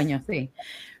 Coño, sí.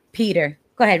 Peter.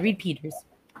 Go ahead, read Peter's.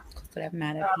 But I'm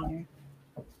mad at Peter.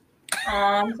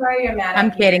 I'm sorry you're mad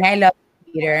I'm at kidding. me. I love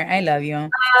you, Peter. I love you.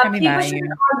 Can't be People mad at shouldn't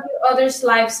you. argue others'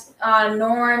 lives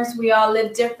norms. We all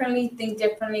live differently, think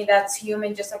differently. That's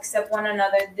human. Just accept one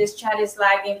another. This chat is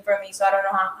lagging for me, so I don't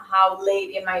know how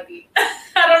late it might be.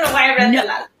 I don't know why I read No. the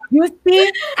last. You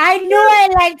see, I knew I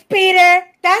liked Peter.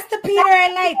 That's the Peter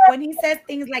I like when he says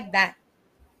things like that.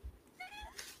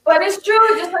 But it's true,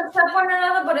 just accept one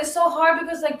another. But it's so hard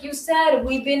because, like you said,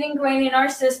 we've been ingrained in our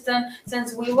system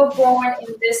since we were born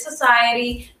in this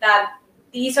society that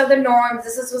these are the norms,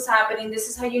 this is what's happening, this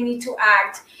is how you need to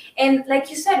act. And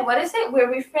like you said, what is it? We're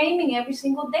reframing every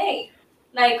single day.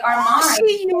 Like our mind.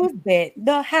 She used it.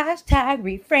 The hashtag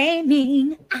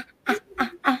reframing.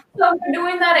 So we're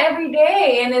doing that every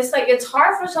day. And it's like it's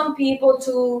hard for some people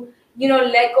to,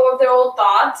 let go of their old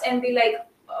thoughts and be like,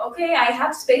 okay, I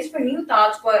have space for new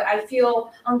thoughts, but I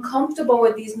feel uncomfortable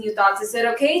with these new thoughts. Is it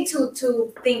okay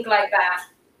to think like that?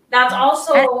 That's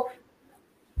also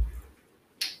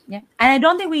Yeah. And I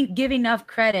don't think we give enough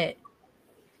credit.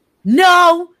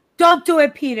 No, don't do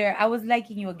it, Peter. I was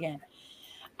liking you again.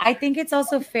 I think it's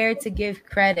also fair to give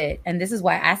credit, and this is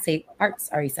why I say arts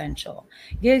are essential.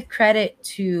 Give credit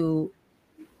to,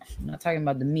 I'm not talking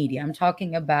about the media, I'm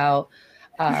talking about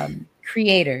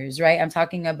creators, right? I'm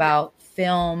talking about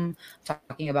film, I'm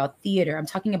talking about theater, I'm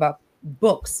talking about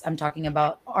books, I'm talking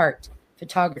about art,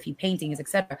 photography, paintings,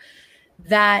 etc.,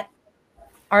 that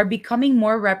are becoming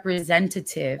more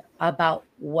representative about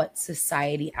what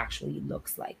society actually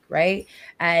looks like, right?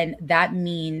 And that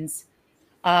means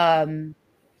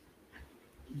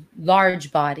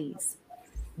large bodies,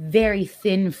 very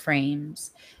thin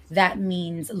frames. That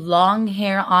means long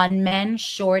hair on men,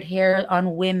 short hair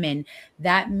on women.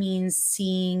 That means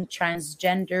seeing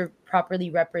transgender properly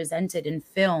represented in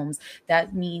films.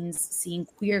 That means seeing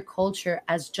queer culture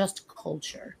as just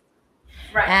culture.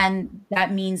 right. And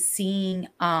that means seeing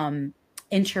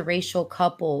interracial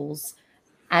couples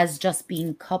as just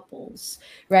being couples,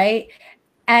 right?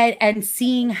 And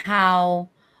seeing how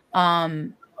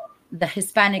the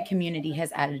Hispanic community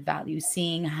has added value,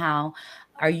 seeing how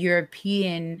our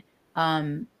European,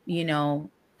 the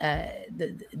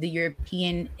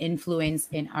European influence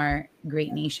in our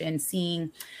great nation,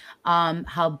 seeing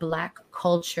how Black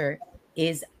culture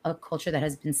is a culture that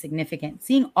has been significant,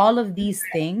 seeing all of these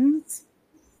things,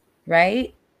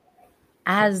 right,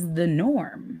 as the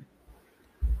norm.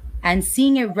 And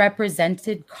seeing it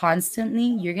represented constantly,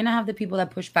 you're going to have the people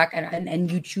that push back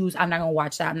and you choose, I'm not going to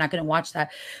watch that. I'm not going to watch that.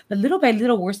 But little by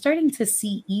little, we're starting to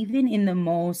see, even in the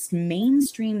most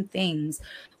mainstream things,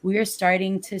 we are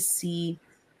starting to see,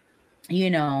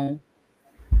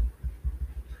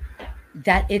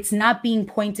 that it's not being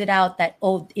pointed out that,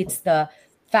 oh, it's the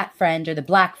fat friend or the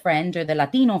Black friend or the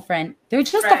Latino friend. They're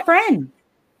just a friend.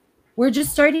 We're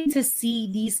just starting to see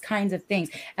these kinds of things.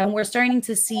 And we're starting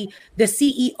to see the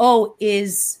CEO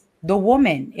is the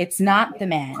woman. It's not the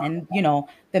man. And,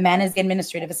 the man is the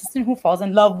administrative assistant who falls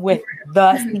in love with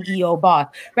the CEO boss,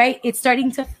 right? It's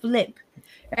starting to flip,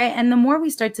 right? And the more we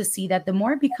start to see that, the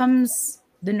more it becomes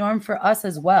the norm for us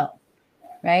as well,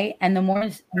 right? And the more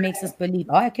it makes us believe,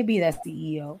 oh, I could be that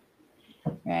CEO,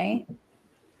 right?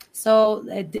 So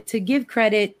to give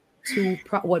credit to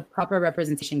what proper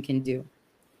representation can do.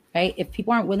 Right? If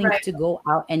people aren't willing to go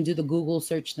out and do the Google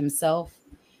search themselves,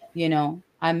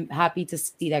 I'm happy to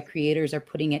see that creators are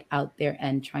putting it out there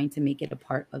and trying to make it a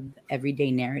part of the everyday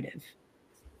narrative.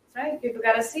 Right? People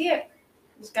gotta see it.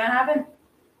 It's gonna happen.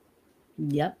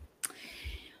 Yep.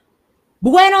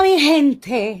 Bueno, mi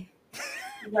gente.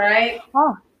 Right?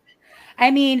 Oh,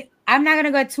 I mean, I'm not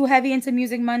gonna go too heavy into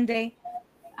Music Monday,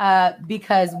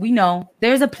 because we know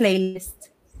there's a playlist.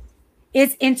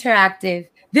 It's interactive.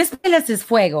 This playlist is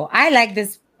fuego. I like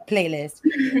this playlist.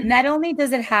 Not only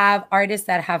does it have artists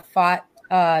that have fought,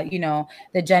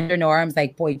 the gender norms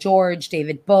like Boy George,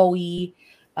 David Bowie,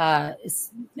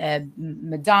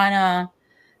 Madonna,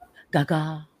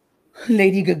 Gaga,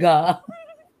 Lady Gaga,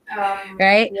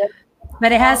 right? Yep.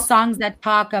 But it has songs that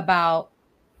talk about,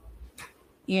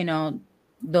 the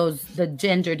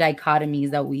gender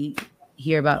dichotomies that we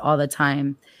hear about all the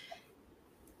time.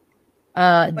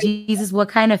 Jesus, what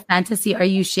kind of fantasy are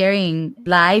you sharing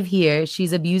live here?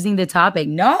 She's abusing the topic.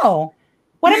 No.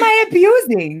 What am I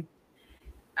abusing?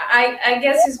 I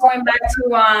guess he's going back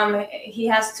to he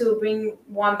has to bring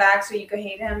one back so you can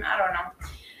hate him. I don't know.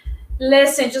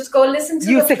 Listen, just go listen to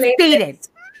You the succeeded. playlist.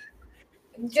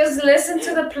 Just listen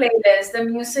to the playlist. The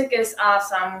music is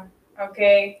awesome.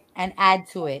 Okay. And add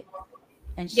to it.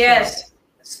 And share it. Yes.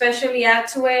 Especially add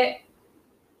to it.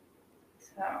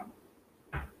 So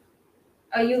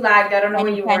oh, you lagged. I don't know where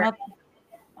Any you final-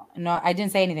 were. No, I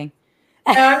didn't say anything.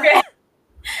 Okay.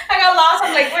 I got lost.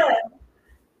 I'm like, wait.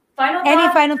 Final Any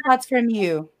thoughts? final thoughts from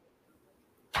you?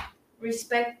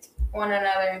 Respect one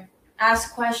another.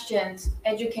 Ask questions.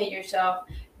 Educate yourself.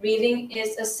 Reading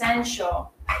is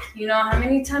essential. You know, how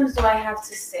many times do I have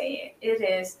to say it? It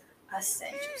is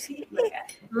essential. See, look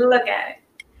at it. Look at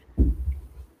it.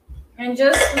 And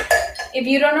just, if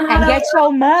you don't know how And to... get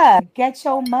your mug. Get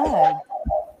your mug.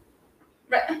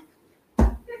 Right.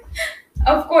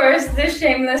 Of course, this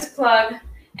shameless plug.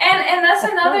 And that's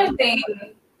another thing.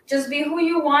 Just be who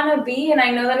you want to be. And I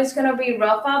know that it's going to be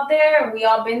rough out there. We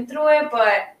all been through it.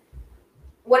 But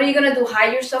what are you going to do?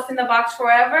 Hide yourself in the box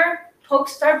forever?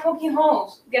 Start poking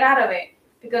holes. Get out of it.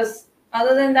 Because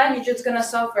other than that, you're just going to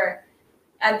suffer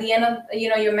at the end of,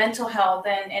 your mental health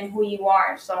and who you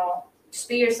are. So just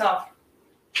be yourself.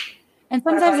 And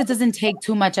sometimes it doesn't take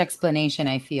too much explanation,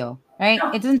 I feel. Right?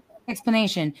 No. It doesn't take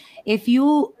explanation. If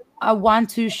you want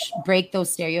to break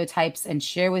those stereotypes and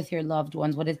share with your loved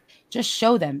ones what it, just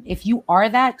show them. If you are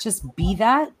that, just be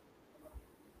that.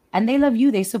 And they love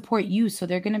you. They support you. So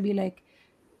they're going to be like,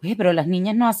 oye, pero las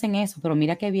niñas no hacen eso, pero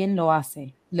mira qué bien lo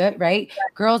hace. Look, right?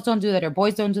 Girls don't do that or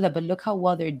boys don't do that, but look how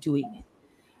well they're doing it.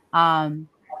 And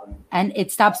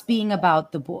it stops being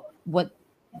about what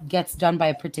gets done by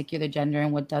a particular gender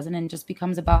and what doesn't, and just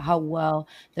becomes about how well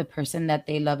the person that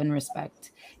they love and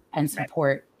respect and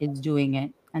support is doing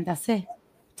it. And that's it.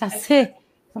 That's it.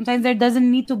 Sometimes there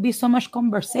doesn't need to be so much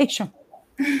conversation.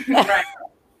 Right.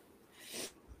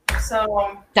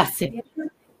 So that's it.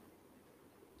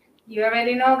 You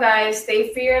already know, guys.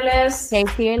 Stay fearless. Stay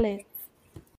fearless.